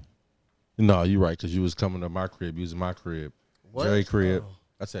lie. No, you're right, because you was coming to my crib, using my crib. What? Jerry crib. Oh.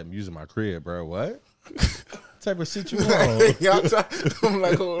 I said, I'm using my crib, bro. What? type of shit you on? I'm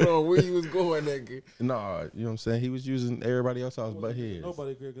like, hold on, where you was going, nigga? No, you know what I'm saying? He was using everybody else's house but his.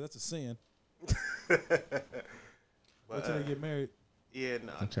 Nobody agree because that's a sin. But, Wait till they get married. yeah,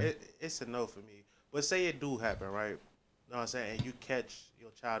 no, Okay. it's a no for me. But say it do happen, right? You know what I'm saying? And you catch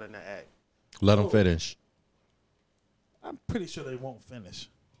your child in the act. Let him finish. I'm pretty sure they won't finish.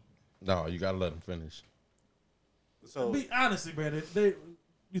 No, you gotta let him finish. So, Be honestly, Brandon, they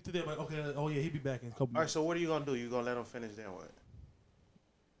you think they're like, okay, oh yeah, he'll be back in a couple all right, minutes. so what are you going to do? You going to let him finish then what?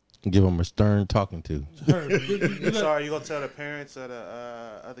 Give him a stern talking to. Her, you let- So are you going to tell the parents of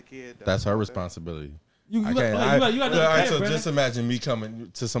the other kid? That's her responsibility. You I got can't. nothing All to right, say, so Brandon. just imagine me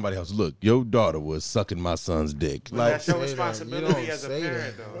coming to somebody else. Look, your daughter was sucking my son's dick. But Like, that's your say that. You responsibility don't as a say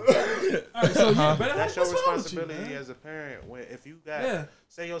parent, that. though. All right, so yeah, Brandon, That's your what's wrong with responsibility you, man? as a parent. When if you got, Yeah.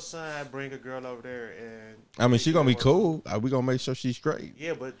 say your son bring a girl over there and I mean, she gonna be cool. We gonna make sure she's straight.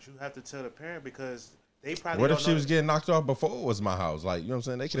 Yeah, but you have to tell the parent because they probably. What don't if she know was getting knocked off before it was my house? Like, you know what I'm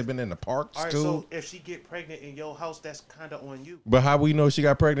saying? They could have been in the park, All right, school. so if she get pregnant in your house, that's kind of on you. But how we know she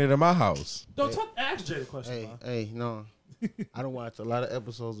got pregnant in my house? Don't ask Jay the question. Hey, bro. hey, no. I don't watch a lot of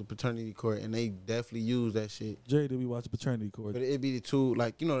episodes of Paternity Court, and they definitely use that shit. Jay, did we watch Paternity Court? But it'd be the two,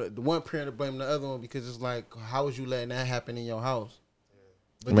 like, you know, the one parent to blame the other one because it's like, how was you letting that happen in your house?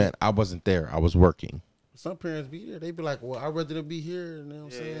 But Man, I wasn't there. I was working. some parents be there. They be like, well, I'd rather them be here. You know what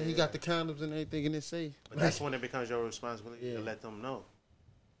I'm saying? He got the condoms and everything, and it's safe. But that's when it becomes your responsibility to let them know.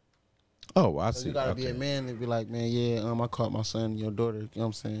 Oh, I So see. you gotta be Okay. a man and be like, man, yeah, I caught my son and your daughter. You know what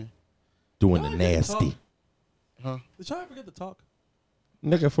I'm saying? Doing the Y'all get to nasty. talk? Did y'all ever get to talk?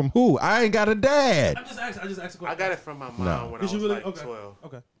 Nigga, from who? I ain't got a dad. I just asked a question. I got it from my mom No. when I Did was you really? like Okay. 12.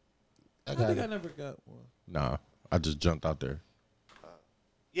 Okay. I I got think it. I never got one. Nah, I just jumped out there.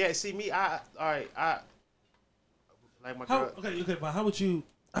 Yeah, see me, I like my How? girl. Okay. But how would you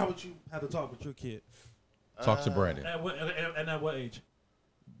have to talk with your kid? Talk to Brandon. At what? And at what age?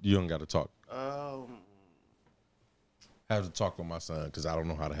 You don't got to talk. Um, Have to talk with my son because I don't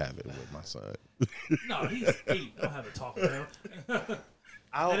know how to have it with my son. No, he's 8. I don't have to talk with him.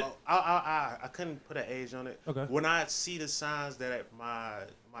 I couldn't put an age on it. Okay. When I see the signs that my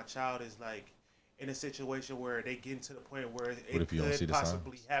child is like in a situation where they get to the point where it if you don't see could the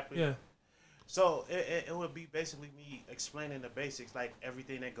possibly signs? happen. Yeah. So it would be basically me explaining the basics, like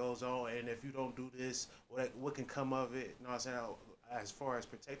everything that goes on, and if you don't do this, what can come of it. You know what I'm saying? As far as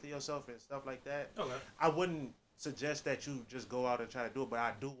protecting yourself and stuff like that. Okay. I wouldn't suggest that you just go out and try to do it, but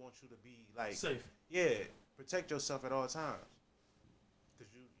I do want you to be like Safe. Yeah, protect yourself at all times. Cause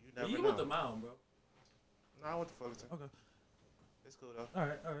you never You know. with the mound, bro. No, I went to Fullerton. Okay. It's cool though. All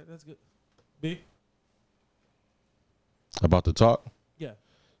right. That's good. B. About to talk? Yeah.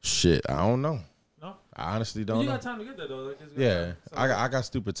 Shit, I don't know. No. I honestly You don't know. got time to get there though. Like, it's good Yeah, time. So- I got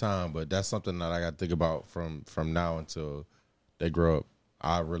stupid time, but that's something that I got to think about from now until they grow up.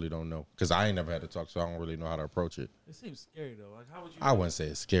 I really don't know because I ain't never had to talk, so I don't really know how to approach it. It seems scary though. Like, how would you? I wouldn't say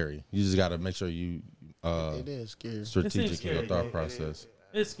it's scary. You just got to make sure you It is scary. strategic in your scary, thought yeah. process.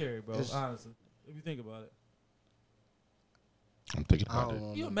 It's scary, bro. It's- Honestly, if you think about it. I'm thinking I about don't it.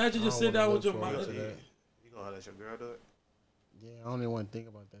 wanna- You imagine I just don't sit down wanna with your look mom. forward to that. You gonna let your girl do it? Yeah, I don't even want to think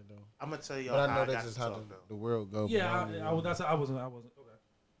about that though. I'm gonna tell you But I how know I that's got just to how talk though. the world goes. Yeah, I wasn't. Okay.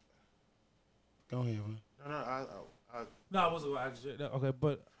 Go ahead, man. No, No, I wasn't going to ask you. No, okay,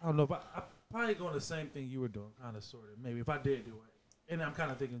 but I don't know. But I'm probably going the same thing you were doing, kind of, sort of. Maybe if I did do it, and I'm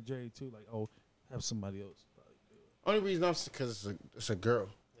kind of thinking Jerry too, like, oh, have somebody else probably do it. Only reason I'm because it's a girl,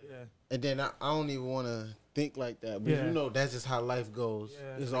 Yeah. and then I don't even want to think like that. But Yeah. you know, that's just how life goes.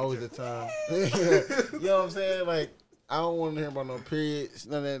 Yeah. There's always a time. You know what I'm saying? Like I don't want to hear about no periods.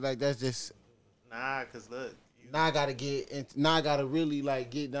 None of that. Like that's just nah, cause look. now I gotta now I gotta really like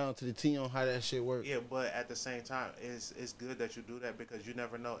get down to the T on how that shit works. Yeah, but at the same time, it's good that you do that because you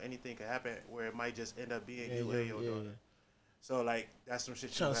never know, anything can happen where it might just end up being you and your daughter. So like that's some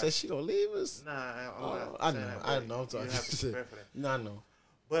shit. Trying to say she gonna leave us? Nah, I'm Oh, not I saying know. that, I but know. I'm you talking have to shit. prepare for that. No, I know.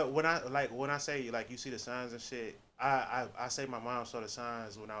 But when I say like you see the signs and shit, I say my mom saw the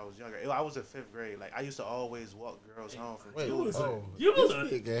signs when I was younger. I was in 5th grade. Like I used to always walk girls home from Wait, school. You was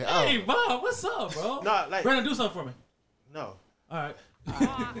this a, nigga, hey, Bob, what's up, bro? No, like Brandon, do something for me. no. All right.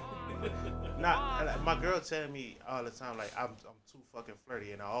 Nah, like, my girl tell me all the time like I'm too fucking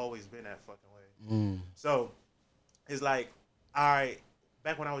flirty, and I always been that fucking way. So it's like, all right,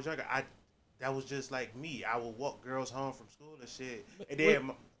 back when I was younger, that was just like me. I would walk girls home from school and shit, and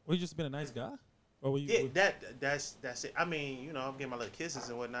then Were you just being a nice guy, or were you? yeah, that's it. I mean, you know, I'm getting my little kisses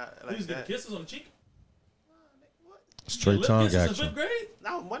and whatnot you like was getting that. kisses on the cheek. Straight Lip tongue kisses in 5th action. grade.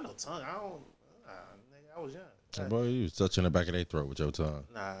 No, wasn't no tongue. I don't. Nigga, I was young. Boy, you was touching the back of their throat with your tongue.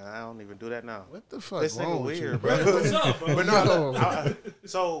 Nah, I don't even do that now. What the fuck This nigga wrong with you, weird, bro? bro. What's up, bro? But no, Yo.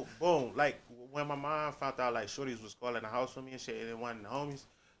 so boom, like when my mom found out like shorties was calling the house for me and shit, and it wasn't the homies.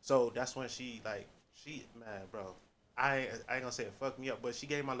 So that's when she man, bro. I ain't gonna say it fucked me up, but she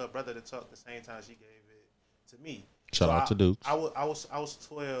gave my little brother the talk the same time she gave it to me. Shout out to Dukes. I was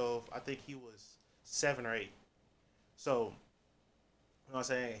 12. I think he was 7 or 8. So you know what I'm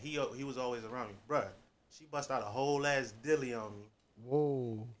saying? He was always around me, bruh. She bust out a whole ass dilly on me.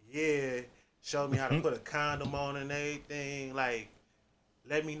 Whoa. Yeah, showed me how to put a condom on and everything. Like,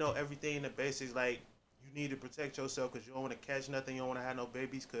 let me know everything in the basics. Like, you need to protect yourself because you don't want to catch nothing. You don't want to have no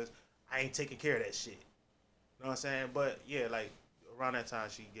babies because I ain't taking care of that shit. what I'm saying? But yeah, like around that time,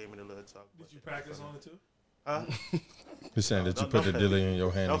 she gave me the little talk. Did you practice on it too? Huh? You're saying that you put the dilly in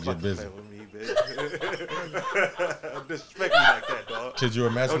your hand Don't and get fucking busy. play with me, bitch. Don't disrespect me like that, dog. Could you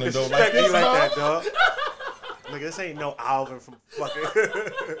imagine Don't a dope disrespect like me this, like Mom? that, dog. Nigga, this ain't no Alvin from fucking.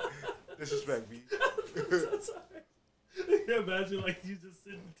 Disrespect me. Imagine like you just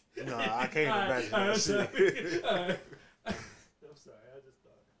sitting. Nah, I can't imagine I'm that sorry. shit. All right. I'm sorry. I just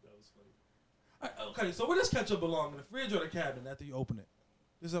thought that was funny. All right, okay, so where does ketchup belong? In the fridge or the cabinet after you open it?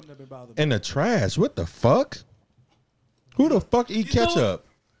 This is something that been bothering me. In the trash. What the fuck? Who the fuck eat You know- ketchup?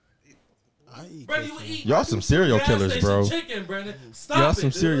 I eat Brandon, ketchup. you eat Y'all some serial gas killers, station bro. Chicken, Brandon. Stop Y'all it, some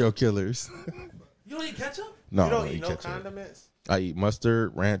dude. serial killers. You don't eat ketchup? No, You I don't don't eat eat no ketchup. condiments? I eat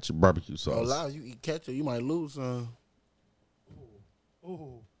mustard, ranch, barbecue Don't sauce. lie, you eat ketchup, you might lose some.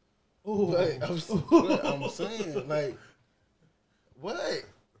 Ooh. Ooh. Like, I'm saying, like, what?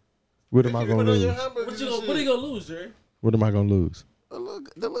 What am I You gonna put on your lose? hamburgers What you and gonna, what are shit. you gonna lose, Jerry? What am I gonna lose? They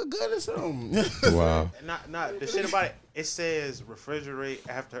look good or something. Wow. Not the shit about it. It says refrigerate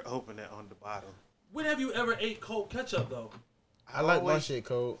after opening on the bottom. When have you ever ate cold ketchup though? I like my Always. shit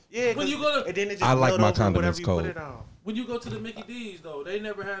cold. Yeah, When 'cause- you gonna- and then it just I like melt my over condiments whatever you cold. put it on. When you go to the Mickey D's though, they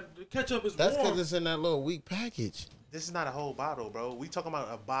never have the ketchup is That's warm. because it's in that little weak package. This is not a whole bottle, bro. We talking about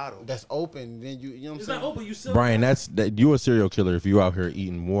a bottle. That's open. Then you know what I'm It's saying? not open. You still Brian, you a serial killer if you out here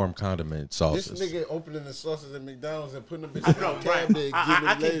eating warm condiment This sauces. nigga opening the sauces at McDonald's and putting them I bitches know, in the right? cabinet.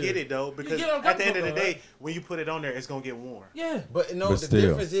 I can get it though because get it on at the end of comfort, the though, day, right? when you put it on there, it's gonna get warm. Yeah. But no, But the still.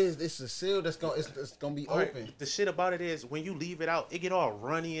 difference is it's a seal that's it's gonna be Alright, open. the shit about it is when you leave it out, it get all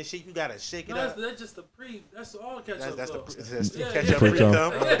runny and shit. You gotta shake it No, up. that's just the that's all ketchup. That's though. the Yeah, ketchup Pre-cum.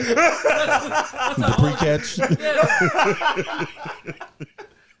 pre-cum. Yeah. That's The how all- pre-catch. Yeah. That's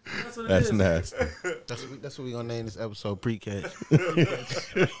what it That's is. nasty. That's what we gonna name this episode pre-catch. I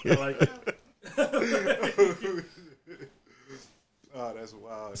like it. Oh, that's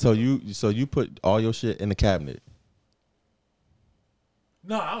wild. So you put all your shit in the cabinet.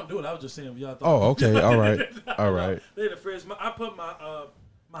 No, I don't do it. I was just saying if y'all thought. Oh, okay. All right. All right. They in the fridge. I put my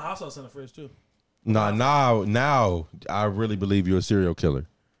hot sauce in the fridge too. Nah, now I really believe you're a serial killer.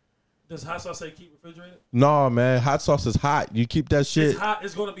 Does hot sauce say keep refrigerated? No, man, hot sauce is hot. You keep that shit. It's hot.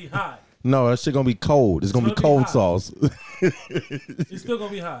 It's gonna be hot. No, that shit gonna be cold. It's gonna be gonna be cold hot. sauce. It's still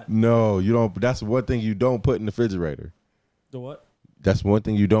gonna be hot. No, you don't. That's one thing you don't put in the refrigerator. The what? That's one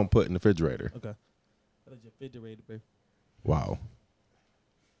thing you don't put in the refrigerator. Okay. That is your refrigerator, baby. Wow.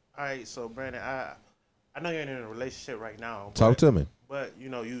 All right, so Brandon, I know you're in a relationship right now. Talk to me. But you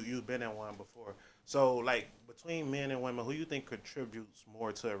know you've been in one before. So like between men and women, who you think contributes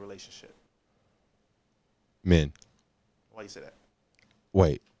more to a relationship? Men. Why you say that?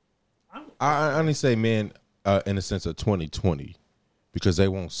 Wait. I only say men in the sense of 2020 because they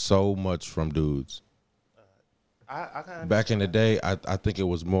want so much from dudes. I can Back in the day, I think it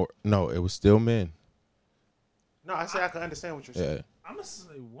was more. No, it was still men. No, I say I can understand what you're saying. Yeah. I'm gonna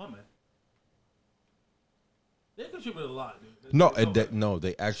say woman. They contribute a lot, dude. No,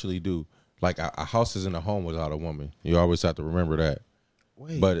 they actually do. Like a house isn't a home without a woman. You always have to remember that.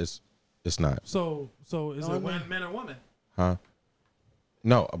 Wait, But it's not, So is No, it man. man or woman? huh?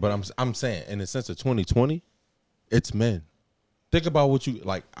 No, but I'm saying in the sense of 2020, it's men. Think about what you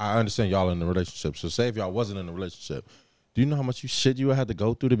like. I understand y'all in a relationship. So say if y'all wasn't in a relationship, do you know how much shit you would have to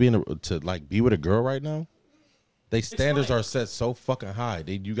go through to be be with a girl right now? They standards Explain. are set so fucking high.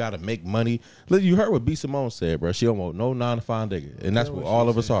 You got to make money. Look, you heard what B Simone said, bro. She don't want no 9-to-5 nigga, and that's what all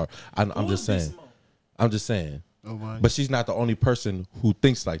of us are. I'm Who just is B. saying. Simone? I'm just saying. oh my. But she's not the only person who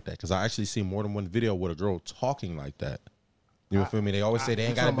thinks like that. Because I actually see more than one video with a girl talking like that. You feel me? They always say they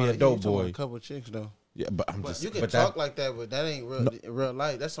ain't got to be a dope boy. A couple chicks though. Yeah, but I'm just. You can but talk that, like that, but that ain't real. Real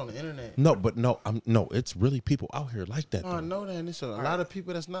life. That's on the internet. no, but no, it's really people out here like that. Oh, Though. I know that. And there's a lot of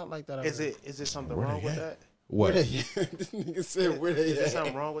people that's not like that. out Is here. it something Where wrong they with at? that? What? Where they? This nigga said where they Is there at?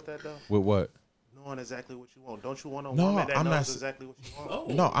 something wrong with that though? With what? Knowing exactly what you want. Don't you want a No, woman that I'm knows not- exactly what you want? Oh,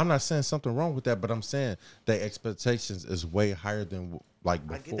 No, I'm not saying something wrong with that, but I'm saying the expectations is way higher than like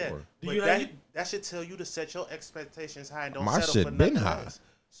I before. get that. Do But you- that should tell you to set your expectations high and don't My settle shit for been nothing high. less.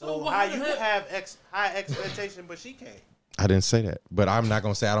 So So why how the you heck- have high expectation, but she can't? I didn't say that, but I'm not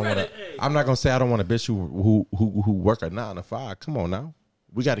gonna say I don't want to. Hey. I'm not gonna say I don't want a bitch who work a 9-to-5. Come on now,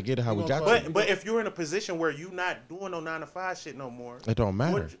 we got to get it how we got to. But if you're in a position where you're not doing no 9-to-5 shit no more, It don't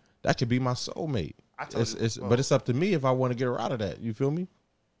matter. Would you- That could be my soulmate. I told It's, you, but it's up to me if I want to get her out of that. You feel me?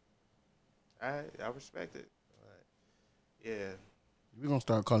 I respect it. Yeah. We gonna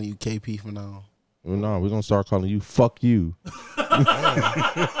start calling you KP from now on. Well, no, we're gonna start calling you "fuck you."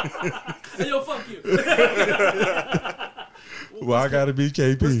 Hey, yo, fuck you. Well, I gotta be What's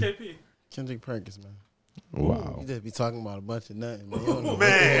KP. KP? Kendrick Perkins, man. Wow. You just be talking about a bunch of nothing, man. You don't know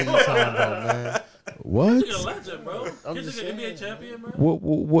Man. what the hell you talking about, man. What? Kendrick a legend, bro. I'm Kendrick just an NBA saying, champion, bro.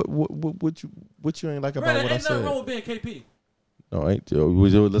 What you ain't like Bro, about there what I ain't nothing wrong said? with being KP. No, ain't.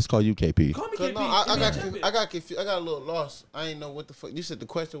 Let's call you KP. Call me Cause KP. no, I NBA got champion. confused. I got a little lost. I ain't know what the fuck. You said the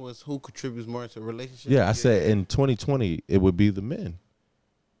question was who contributes more to a relationship. Yeah, I said in 2020 it would be the men.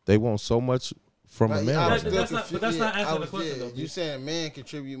 They want so much from a Like, man. I right was now. still That's not- but confused. that's not I answering the was- question, though, You B. saying man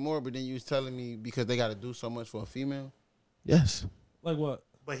contribute more, but then you was telling me because they got to do so much for a female. Yes. Like what?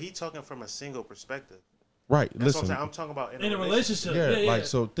 But he talking from a single perspective. Right. That's what I'm Listen. saying. I'm talking about In a relationship. Yeah, Yeah. like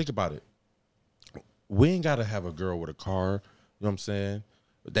so think about it. We ain't gotta have a girl with a car, you know what I'm saying?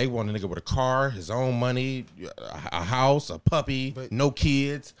 They want a nigga with a car, his own money, a house, a puppy, But- no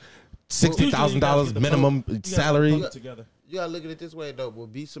kids, Usually you gotta $60,000 get the minimum both- you gotta salary. put it together. You gotta look at it this way though. Well,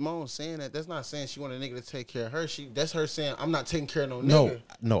 B Simone saying that's not saying she want a nigga to take care of her. That's her saying I'm not taking care of no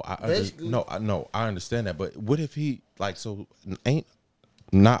nigga. I understand that, but what if he like so ain't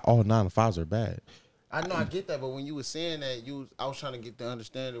not all 9 to 5s are bad. I know I get that, but when you were saying that, I was trying to get the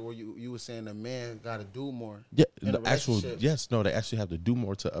understanding where you were saying the man got to do more. Yeah, in a the actual relationship. they actually have to do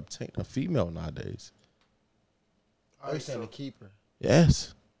more to obtain a female nowadays. Are you saying to keep her?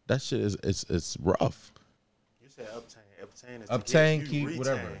 Yes, that shit is it's rough. You said obtain. Obtain is Obtain, to get, you keep,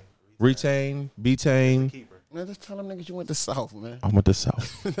 whatever. retain. Retain, betain. Keeper. Man, just tell them niggas you went to South, man. I went to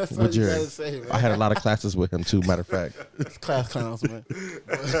South. That's with all you Jerry. gotta say, man. I had a lot of classes with him too. Matter of fact, It's class clowns, man.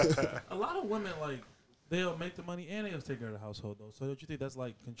 A lot of women like they'll make the money and they'll take care of the household though. So don't you think that's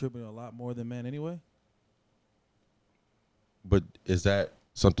like contributing a lot more than men anyway? but is that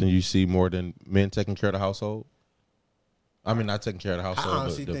something you see more than men taking care of the household? I mean, not taking care of the I household,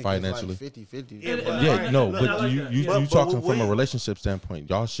 honestly but the think financially. it's like 50-50. Yeah, but- Yeah, Alright, no, look, but I like you that. you, But- you but talking from a when- relationship standpoint.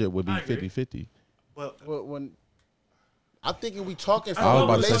 Y'all shit would be I agree. 50-50. But But when I'm thinking we talking from I was a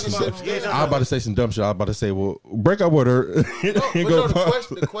about to say some relationship. Yeah, no, I was about to say some dumb shit. I was about to say, well, break up with her. No, but Go no, fuck.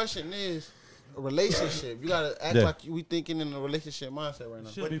 the question is a relationship. You gotta act Yeah. like we thinking in a relationship mindset right now.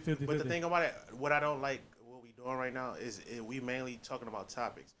 Should be 50-50. But the thing about it, what I don't like, what we doing right now is we mainly talking about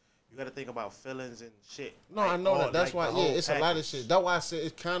topics. You got to think about feelings and shit. No, I know that. That's like, why. the Yeah, whole it's a lot of package. shit. That's why I said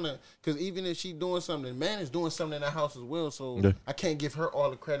it's kind of because even if she doing something, the man is doing something in that house as well. So Yeah. I can't give her all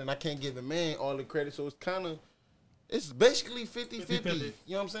the credit, and I can't give the man all the credit. So it's kind of, it's basically 50-50. 50-50. You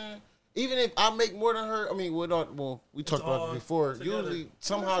know what I'm saying? Even if I make more than her, I mean, we talked about all it before. together. Usually,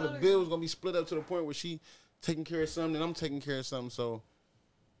 somehow the bill's gonna be split up to the point where she taking care of something and I'm taking care of something. So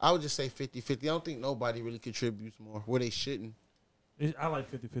I would just say 50-50. I don't think nobody really contributes more where they shouldn't. I like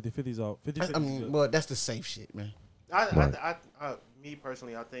 50-50. 50's out. 50-50 I is mean, good. well, that's the safe shit, man. Me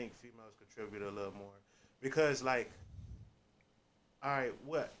personally, I think females contribute a little more because, like, all right,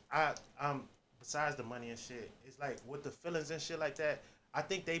 besides the money and shit, it's like with the feelings and shit like that. I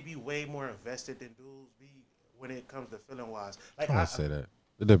think they be way more invested than dudes be when it comes to feeling wise. Like, I don't say that.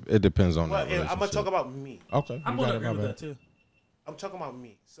 It depends on well, that relationship. I'm gonna talk about me. Okay, I'm you got gonna it, agree my with bad. that too. I'm talking about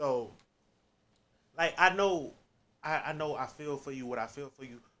me. So, like, I know I feel for you what I feel for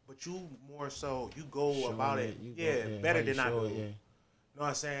you, but you more so you go Showing about it, you go- better how you than I show do. it, yeah. You know what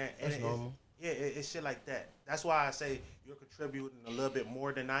I'm saying? That's And normal. it's shit like that. That's why I say you're contributing a little bit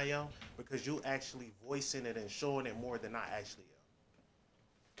more than I am because you actually voicing it and showing it more than I actually am.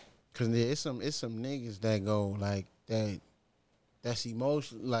 Cause it's some niggas that go like that. That's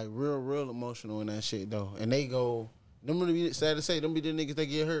emotional, like real emotional in that shit though. And they go, them gonna be sad to say, them be the niggas that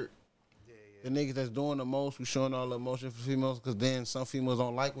get hurt. The niggas that's doing the most, who showing all the emotion for females. Cause then some females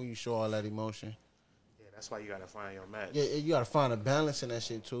don't like when you show all that emotion. Yeah, that's why you gotta find your match. Yeah, you gotta find a balance in that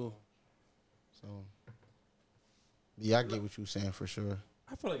shit too. So, yeah, I get what you saying for sure.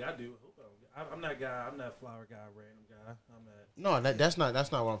 I feel like I do. I'm that guy. I'm that flower guy, random guy. I'm that. No, that's not what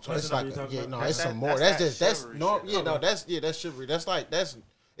I'm talking. That's It's not like what you're talking about? it's That- some more. that's That's that just chivalry no, shit. yeah, no, that's chivalry. That's like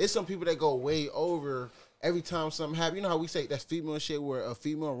it's some people that go way over every time something happens. You know how we say that's female shit where a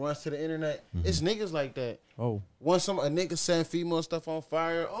female runs to the internet. It's niggas like that. Oh, Once a nigga send female stuff on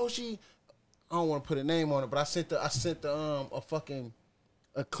fire, I don't want to put a name on it, but I sent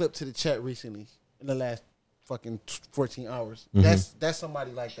a clip to the chat recently in the last fucking 14 hours. That's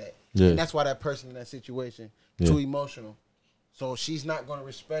somebody like that. Yeah. And that's why that person in that situation too emotional. So she's not gonna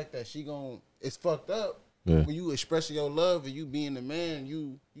respect that. It's fucked up Yeah. when you expressing your love and you being the man.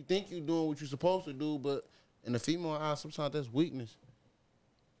 You think you doing what you're supposed to do, but in the female eye, sometimes that's weakness.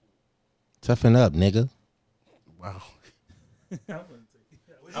 Toughen up, nigga. Wow. Would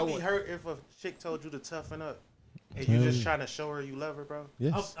you be hurt if a chick told you to toughen up and you just trying to show her you love her, bro?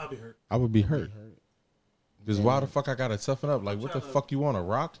 Yes, I'll be hurt. I would be hurt. Because why the fuck I gotta toughen up? Like, what the tryna- fuck you want, a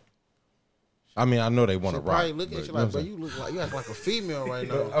rock? I mean, I know they want to She rock. probably look at but you know what like, bro, I'm you look like you act like a female right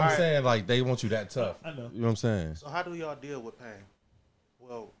now. saying? I'm saying like they want you that tough. I know. You know what I'm saying? So how do y'all deal with pain?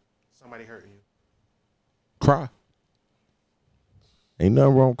 Well, somebody hurting you. Cry. Ain't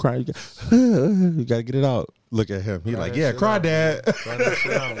nothing wrong with crying. You gotta get it out. Look at him. He Cry like, that yeah, shit cry, out, dad. Cry that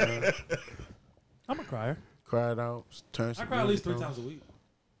shit out, man. I'm a crier. Cry it out. Turn. I cry at least 3 times a week.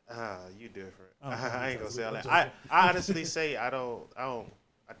 You different. I don't I ain't gonna say all I'm that. I honestly say I don't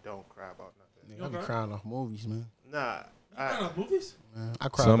cry about nothing. Nigga, I be crying off movies, man. Nah. You crying on movies? Man, I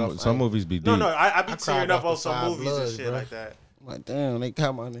cried off. Some movies be deep. No, I be I tearing cried up off on the some Five movies Bloods, and shit bruh. like that. I'm like, damn, they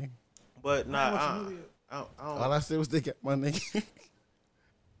got my nigga. But I ain't watched nah, a movie yet. I don't. All I said was they got my nigga.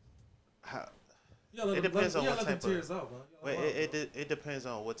 You gotta let It them- depends on you what gotta let them type of- tears out, man. But it depends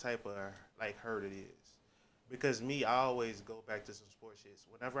on what type of like hurt it is. Because me, I always go back to some sports shits.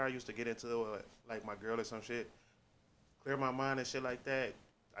 Whenever I used to get into like my girl or some shit, clear my mind and shit like that,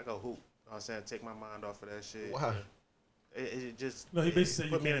 I go hoop. You know what I'm saying? Take my mind off of that shit. Why? It just No, he basically said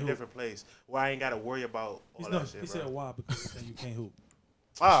put you me in a can't different place where I ain't got to worry about all that shit, he bro. said why because he said you can't hoop.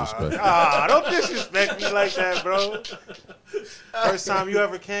 Don't disrespect me like that, bro. First time you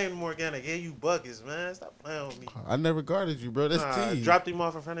ever came to Morgana, gave you buckets, man. Stop playing with me. I never guarded you, bro. That's T. Dropped him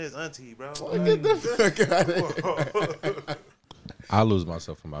off in front of his auntie, bro. Get the fuck out of here. I lose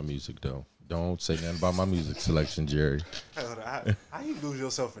myself in my music though. Don't say nothing about my music selection, Jerry. How you lose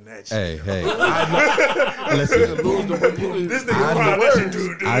yourself in that shit? Hey, I know. Listen, This nigga crying that shit,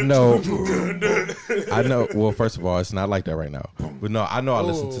 dude. I know. Well, first of all, it's not like that right now. But no, I know I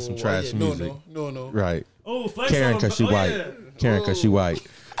listen to some trash music. No. Right. Oh, flex Karen, on him. cause she Oh, white. yeah. Karen, cause she white.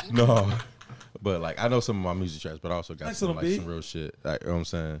 No. But like, I know some of my music trash, but I also got Flex some on like him, some B. real shit. Like, you know what I'm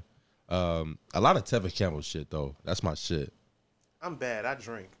saying? A lot of Tevin Campbell shit though. That's my shit. I'm bad. I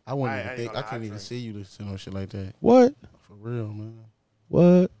drink. I wouldn't ain't even think. gonna I lie, couldn't even drink. see you listen to no shit like that. What? For real, man.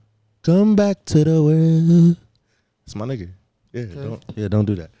 What? Come back to the world. It's my nigga. Yeah, don't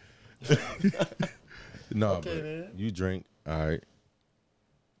do that. No, Okay, but then. you drink. All right.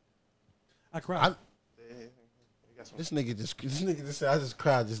 I cried. This nigga just said, I just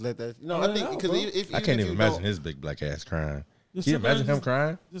cried. Just let that. Yeah, I think no, because bro. if I can't if even you imagine don't- his big black ass crying. Just Can you sit there imagine and him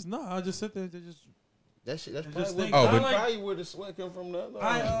crying? Just no, I just sit there and just. That shit. That's And probably just where, think- Oh, I but- like- probably where the sweat come from.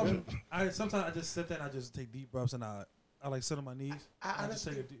 I sometimes I just sit there and I just take deep breaths and I like sit on my knees. I just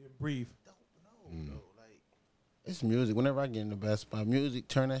take a deep and breathe. It's music. Whenever I get in the best spot, music,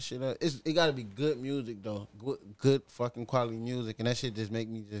 turn that shit up. It got to be good music though. Good fucking quality music, and that shit just make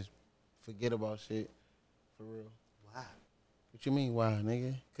me just forget about shit. For real. Why? What you mean why,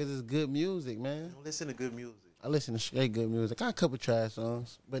 nigga? Cause it's good music, man. Don't listen to good music. I listen to straight good music. Got a couple trash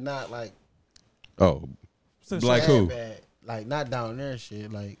songs, but not like Oh, like bad, who? bad. Like not down there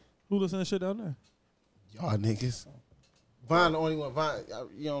shit. Like Who listen to shit down there? y'all niggas. Vine the only one. Vine,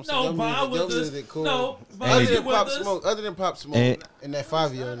 you know what I'm No, saying? Vine with Your this. music cool. No, Vine Other with than Pop this. Smoke, And- and that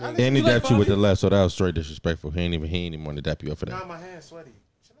 5-year nigga. And he You like dapped you with the Bobby? left, so that was straight disrespectful. He ain't even want to dap you up for Now that. my hand's sweaty.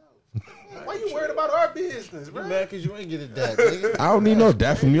 Chill out. Why you worried about our business, You bro? mad cause you ain't get it that, nigga. I don't need no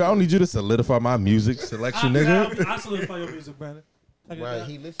dap from you. I don't need you to solidify my music selection, nigga. I solidify your music, Brandon. I get Right, that.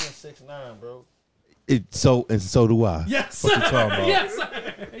 he listen to 6ix9ine, bro. So do I. Yes. What you talking about? Yes.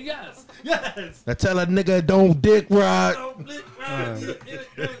 Sir. Yes. Yes. Now tell a nigga don't dick ride. Don't blink, ride,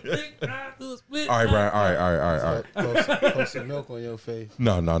 blink, ride, do a split, All right, ride. Brian. All right. Pour some milk on your face.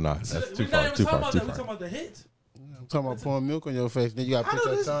 No. That's too We're not far. even Too talking far. about Too that. We're talking far. about the hit. I'm talking about pouring milk on your face. Then you gotta How put do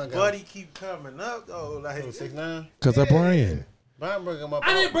your this tongue out. buddy keep coming up though? Like 6ix9ine? Cause of Brian. Brian bring him up.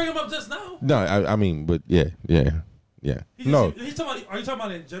 I didn't bring him up just now. No, I mean, but yeah. No, He's talking about. Are you talking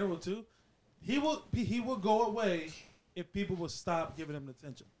about in general too? He will go away if people will stop giving him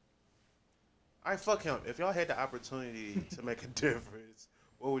attention. All right, fuck him. If y'all had the opportunity to make a difference,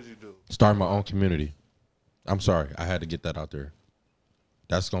 what would you do? start my own community. I'm sorry, I had to get that out there.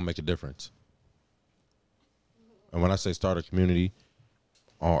 That's gonna make a difference. And when I say start a community,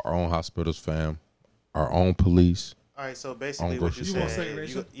 our own hospitals, fam, our own police, All right, so basically On what you grocery You want saying?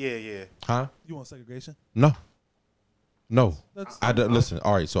 segregation? Yeah. huh? You want segregation? No. That's I don't listen.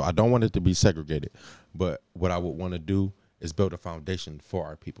 All right, so I don't want it to be segregated, but what I would want to do is build a foundation for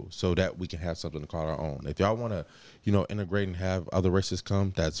our people so that we can have something to call our own. If y'all want to, integrate and have other races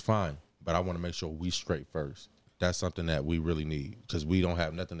come, that's fine. But I want to make sure we straight first. That's something that we really need because we don't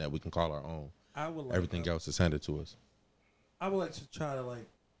have nothing that we can call our own. I would like Everything else is handed to us. I would like to try to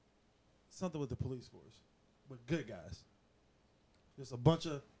something with the police force, with good guys. Just a bunch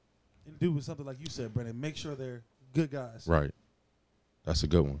of and do with something like you said, Brennan. Make sure they're good guys. Right. That's a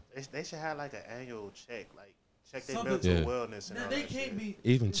good one. They should have like an annual check, like check their Something- mental Yeah. wellness and Now, all they that can't shit. be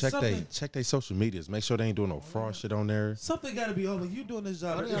Even check something- they social medias. Make sure they ain't doing no fraud shit on there. Something got to be over. You doing this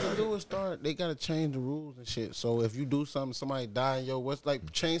job? All they gotta do is start. They gotta change the rules and shit. So if you do something, somebody die, what's like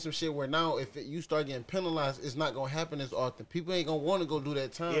change some shit where now if you start getting penalized, it's not gonna happen as often. People ain't gonna want to go do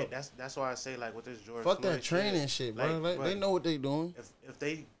that time. Yeah, that's why I say like with this George. Fuck Floyd that training shit, bro. like, Like, they know what they doing. If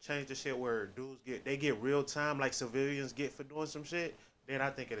they change the shit where dudes get real time like civilians get for doing some shit, then I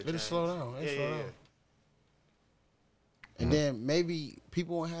think it'll change. slow down. It'll slow down. Yeah. And then maybe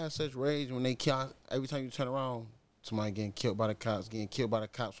people won't have such rage when they kill. Every time you turn around, somebody getting killed by the cops, getting killed by the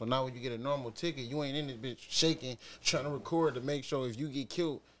cops. So now when you get a normal ticket, you ain't in this bitch shaking, trying to record to make sure if you get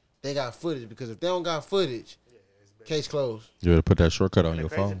killed, they got footage. Because if they don't got footage, case closed. You gotta put that shortcut on And your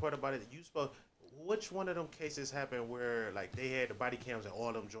the crazy phone. part about it, which one of them cases happened where like they had the body cams and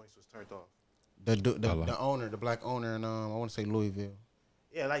all them joints was turned off? The owner, the black owner in I want to say Louisville.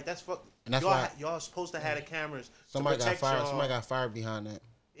 Yeah, like that's fuck. And that's y'all, why- y'all supposed to have the cameras. Somebody to got protect fired. y'all. Somebody got fired behind that.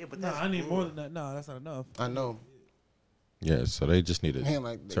 Yeah, but No, that's I need more good. than that. No, that's not enough. I know. Yeah, so they just need to Man,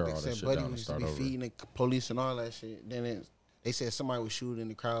 like tear they all that said, shit Buddy down and used to start be over. feeding the police and all that shit. Then they said somebody was shooting in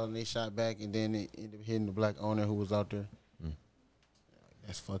the crowd and they shot back, and then it ended up hitting the black owner who was out there.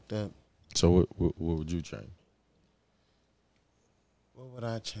 That's fucked up. So what would you change? What would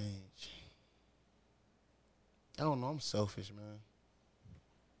I change? I don't know. I'm selfish, man.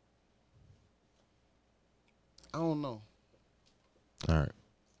 I don't know. All right.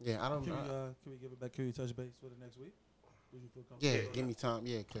 Yeah, I don't Can we, know. can we give it back? Can we touch base for the next week? Would you feel comfortable? Yeah, give me time.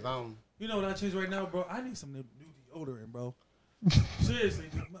 Yeah, because I'm. You know what I changed right now, bro? I need some new deodorant, bro. Seriously.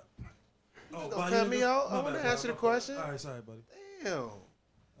 Oh, Don't cut me out. I My want to bad, answer bro. the question. All right, sorry, buddy. Damn.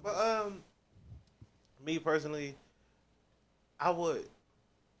 But me personally, I would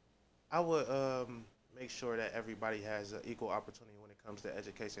make sure that everybody has an equal opportunity when it comes to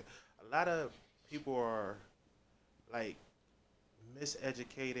education. A lot of people are like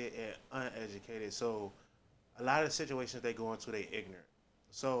miseducated and uneducated, so a lot of situations they go into, they ignorant.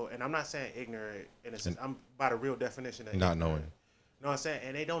 So, and I'm not saying ignorant in a sense. I'm by the real definition of Not ignorant. knowing. You know what I'm saying?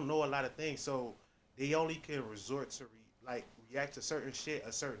 And they don't know a lot of things, so they only can resort to react to certain shit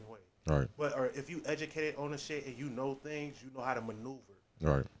a certain way. Right. But or if you educated on the shit and you know things, you know how to maneuver. Right.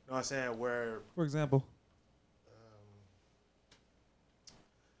 You know what I'm saying? Where For example.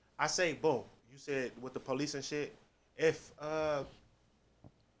 I say, boom, you said with the police and shit. If I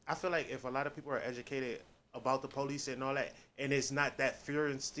feel like if a lot of people are educated about the police and all that, and it's not that fear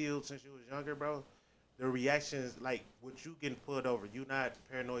instilled since you was younger, bro, the reactions like with you getting pulled over, you not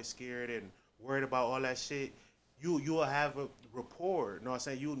paranoid, scared, and worried about all that shit. You will have a rapport. You know what I'm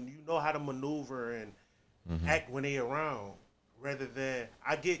saying? You know how to maneuver and act when they around. Rather than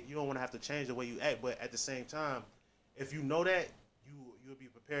I get you don't want to have to change the way you act, but at the same time, if you know that, you'll be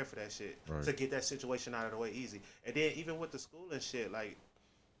prepared for that shit to get that situation out of the way easy. And then even with the school and shit, like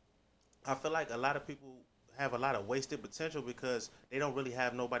I feel like a lot of people have a lot of wasted potential because they don't really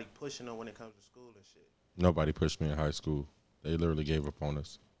have nobody pushing them when it comes to school and shit. Nobody pushed me in high school. They literally gave up on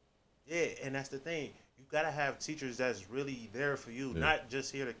us. Yeah, and that's the thing. You gotta have teachers that's really there for you, not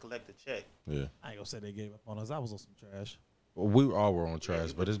just here to collect a check. Yeah. I ain't gonna say they gave up on us. I was on some trash. Well, we all were on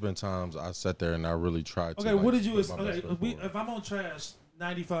trash, but there's been times I sat there and I really tried to. Okay, like, what did you? put my best Okay, foot forward. if I'm on trash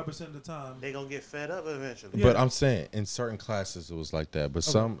 95% of the time, They gonna get fed up eventually. But I'm saying in certain classes it was like that. But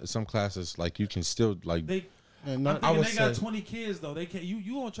some classes like you can still like. they. And I'm not, thinking would they got say- 20 kids though. They can't.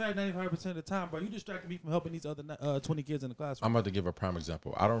 You on track 95% of the time, bro. You distracted me from helping these other 20 kids in the classroom. I'm about to give a prime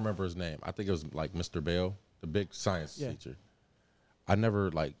example. I don't remember his name. I think it was like Mr. Bale, the big science teacher. I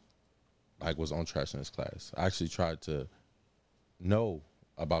never like was on trash in his class. I actually tried to know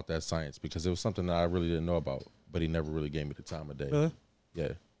about that science because it was something that I really didn't know about, but he never really gave me the time of day. Really? Yeah,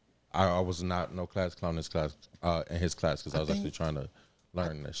 I was not no class clown in his class because I was actually trying to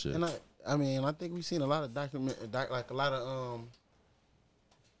learn that shit. and I think we've seen a lot of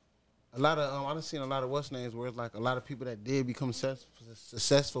I done seen a lot of what's names where it's like a lot of people that did become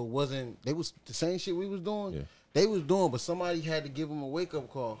successful they was the same shit we was doing. Yeah. They was doing, but somebody had to give them a wake up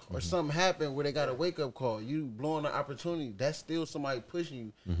call, or something happened where they got a wake up call. You blowing the opportunity. That's still somebody pushing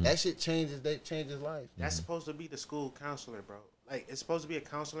you. That shit changes life. That's supposed to be the school counselor, bro. Like it's supposed to be a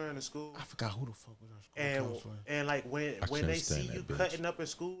counselor in the school. I forgot who the fuck was our school And counselor. and like when can't they see stand you that bitch. cutting up in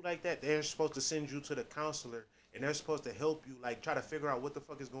school like that, they're supposed to send you to the counselor, and they're supposed to help you, like try to figure out what the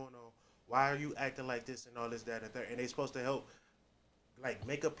fuck is going on. Why are you acting like this and all this, that, and third? And they're supposed to help, like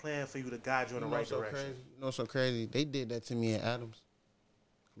make a plan for you to guide you in the right direction. Crazy? You know what's so crazy? They did that to me at Adams.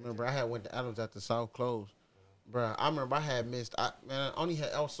 Remember, I had went to Adams after South closed. Bruh, I remember I had missed. I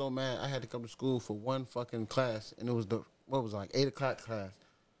was so mad. I had to come to school for one fucking class, and it was like 8 o'clock class.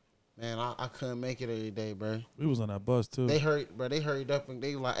 Man, I couldn't make it every day, bro. We was on that bus too. They hurried up and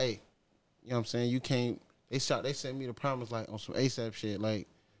they like, hey, you know what I'm saying? You can't. They sent me the promise like on some ASAP shit, like.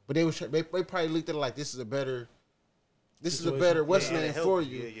 But they probably looked at it like this is a better what's name for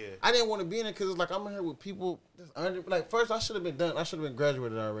you. Yeah. I didn't want to be in it because it's like I'm in here with people that's under. Like first I should have been done. I should have been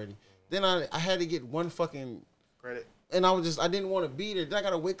graduated already. Then I had to get one fucking credit. And I didn't want to be there. Then I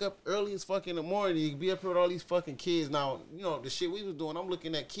gotta wake up early as fuck in the morning to be up here with all these fucking kids. Now, you know, the shit we was doing, I'm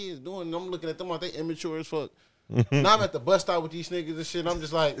looking at kids doing, and I'm looking at them like they immature as fuck. Now I'm at the bus stop with these niggas and shit. I'm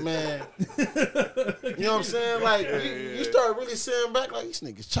just like, man. You know what I'm saying? Like, you start really sitting back like, these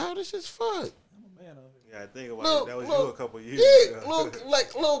niggas childish as fuck. Yeah, I think about it. That was you a couple years ago.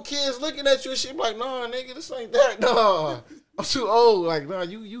 Little kids looking at you and shit like, nah, nigga, this ain't that. Nah. I'm too old. Like, nah,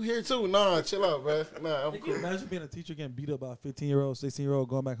 you here too. Nah, chill out, bro. Nah, I'm cool. Imagine being a teacher getting beat up by a 15-year-old, 16-year-old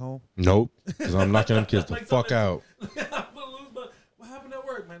going back home. Nope. Because I'm knocking them kids the fuck out. What happened at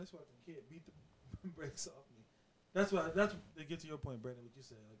work, man? This fucking kid beat the brakes off me. That's to get to your point, Brandon, what you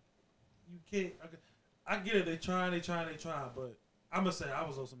said. Like, you can't. I get it. They trying, but I'm gonna say I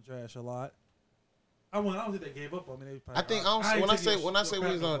was on some trash a lot. I don't think they gave up on me. When I say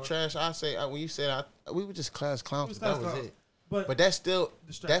we was on trash, I say when you said we were just class clowns. That was it. But that's still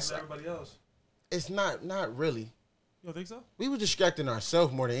everybody else. It's not really. You don't think so? We were distracting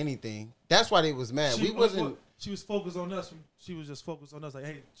ourselves more than anything. That's why they was mad. We wasn't. She was focused on us. She was just focused on us. Like,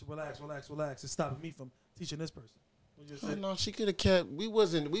 hey, relax. It's stopping me from teaching this person. No, she could have kept. We were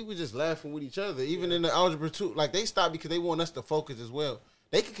just laughing with each other. Even in the algebra 2, like they stopped because they want us to focus as well.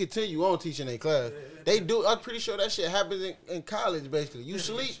 They can continue on teaching their class. They do. I'm pretty sure that shit happens in college. Basically, you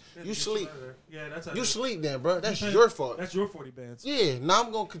sleep. Yeah, that's how you sleep then, bro. That's your fault. That's your 40 bands. Yeah. Now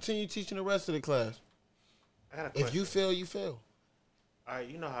I'm gonna continue teaching the rest of the class. I got a question. If you fail, you fail. All right,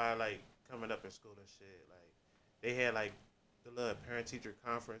 you know how like coming up in school and shit, like they had like the little parent-teacher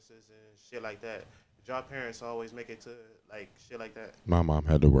conferences and shit like that. Did y'all parents always make it to like shit like that? My mom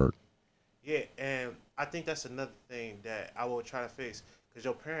had to work. Yeah, and I think that's another thing that I will try to fix. Because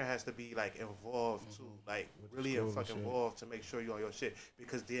your parent has to be, like, involved, too. Like, really fucking involved to make sure you're on your shit.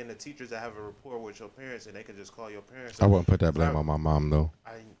 Because then the teachers that have a rapport with your parents, and they can just call your parents. I wouldn't put that blame on my mom, though.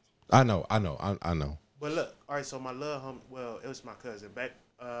 I know. But look, all right, so my little it was my cousin. Back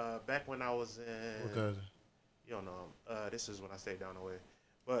when I was in... What cousin? You don't know him. This is when I stayed down the way.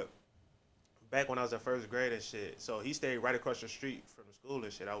 But back when I was in first grade and shit, so he stayed right across the street from the school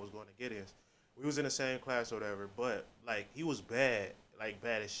and shit. I was going to get his. We was in the same class or whatever, but, like, he was bad. Like,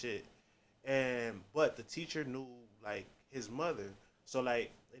 bad as shit. But the teacher knew, like, his mother. So, like,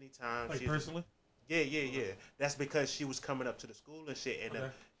 anytime like, personally? Yeah. That's because she was coming up to the school and shit. And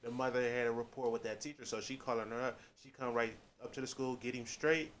the mother had a rapport with that teacher. So she calling her up. She come right up to the school, get him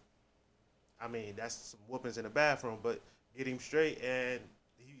straight. I mean, that's some whoopings in the bathroom. But get him straight. And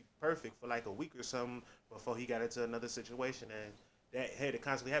he perfect for, like, a week or something before he got into another situation. And that had to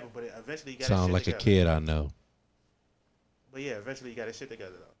constantly happen. But eventually he got his shit like together. A kid I know. But yeah, eventually he got his shit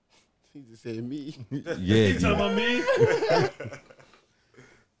together though. He just said me. Yeah. You talking about me?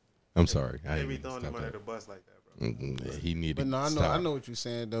 I'm sorry. I ain't be throwing him under the bus like that, bro. Yeah, he needed. But no, I know what you're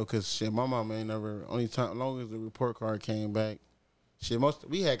saying though, cause shit, my mom ain't never. Long as the report card came back, shit.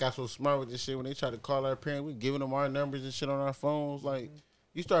 We had got so smart with this shit when they tried to call our parents, we giving them our numbers and shit on our phones. Like,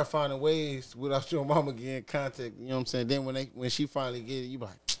 you start finding ways without your mama getting in contact. You know what I'm saying? Then when she finally get it, you be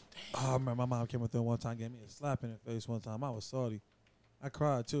like. Oh, I remember my mom came up there one time, gave me a slap in the face one time. I was salty. I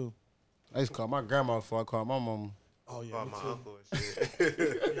cried, too. I used to call my grandma before I called my mom. Oh, yeah, call my uncle and shit.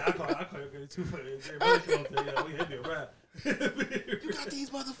 Yeah, I call your granny, too. Yeah, we hit me a rap. You got these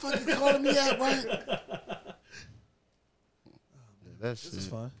motherfuckers calling me out, right? This is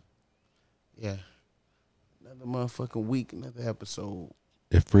fun. Yeah. Another motherfucking week, another episode.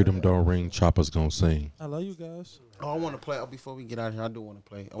 If freedom don't ring, Chopper's gonna sing. I love you guys. Oh, I want to play. Before we get out of here, I do want to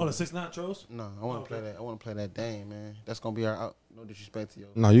play. The 6ix9ine Tros? No, I want to play that. I want to play that Dame, man. That's gonna be our no disrespect to you.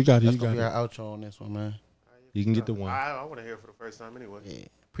 No, you got it. That's gonna be our outro on this one, man. You can get the one. I want to hear it for the first time anyway. Yeah,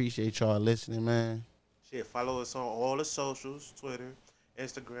 appreciate y'all listening, man. Shit, follow us on all the socials, Twitter,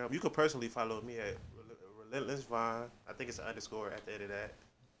 Instagram. You can personally follow me at Relentless Vine. I think it's an underscore at the end of that.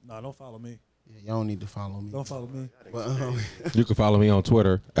 No, don't follow me. Yeah, y'all don't need to follow me. Don't follow me. But, you can follow me on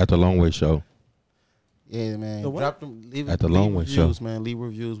Twitter at The Long Way Show. Yeah, man. Drop them. Leave at The Long Way reviews, Show, man. Leave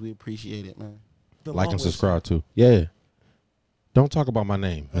reviews. We appreciate it, man. Like and subscribe too. Yeah. Don't talk about my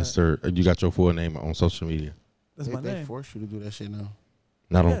name, Mister. You got your full name on social media. That's my name. They force you to do that shit now.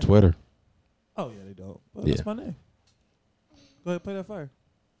 Not on Twitter. Oh yeah, they don't. But that's my name. Go ahead, play that fire.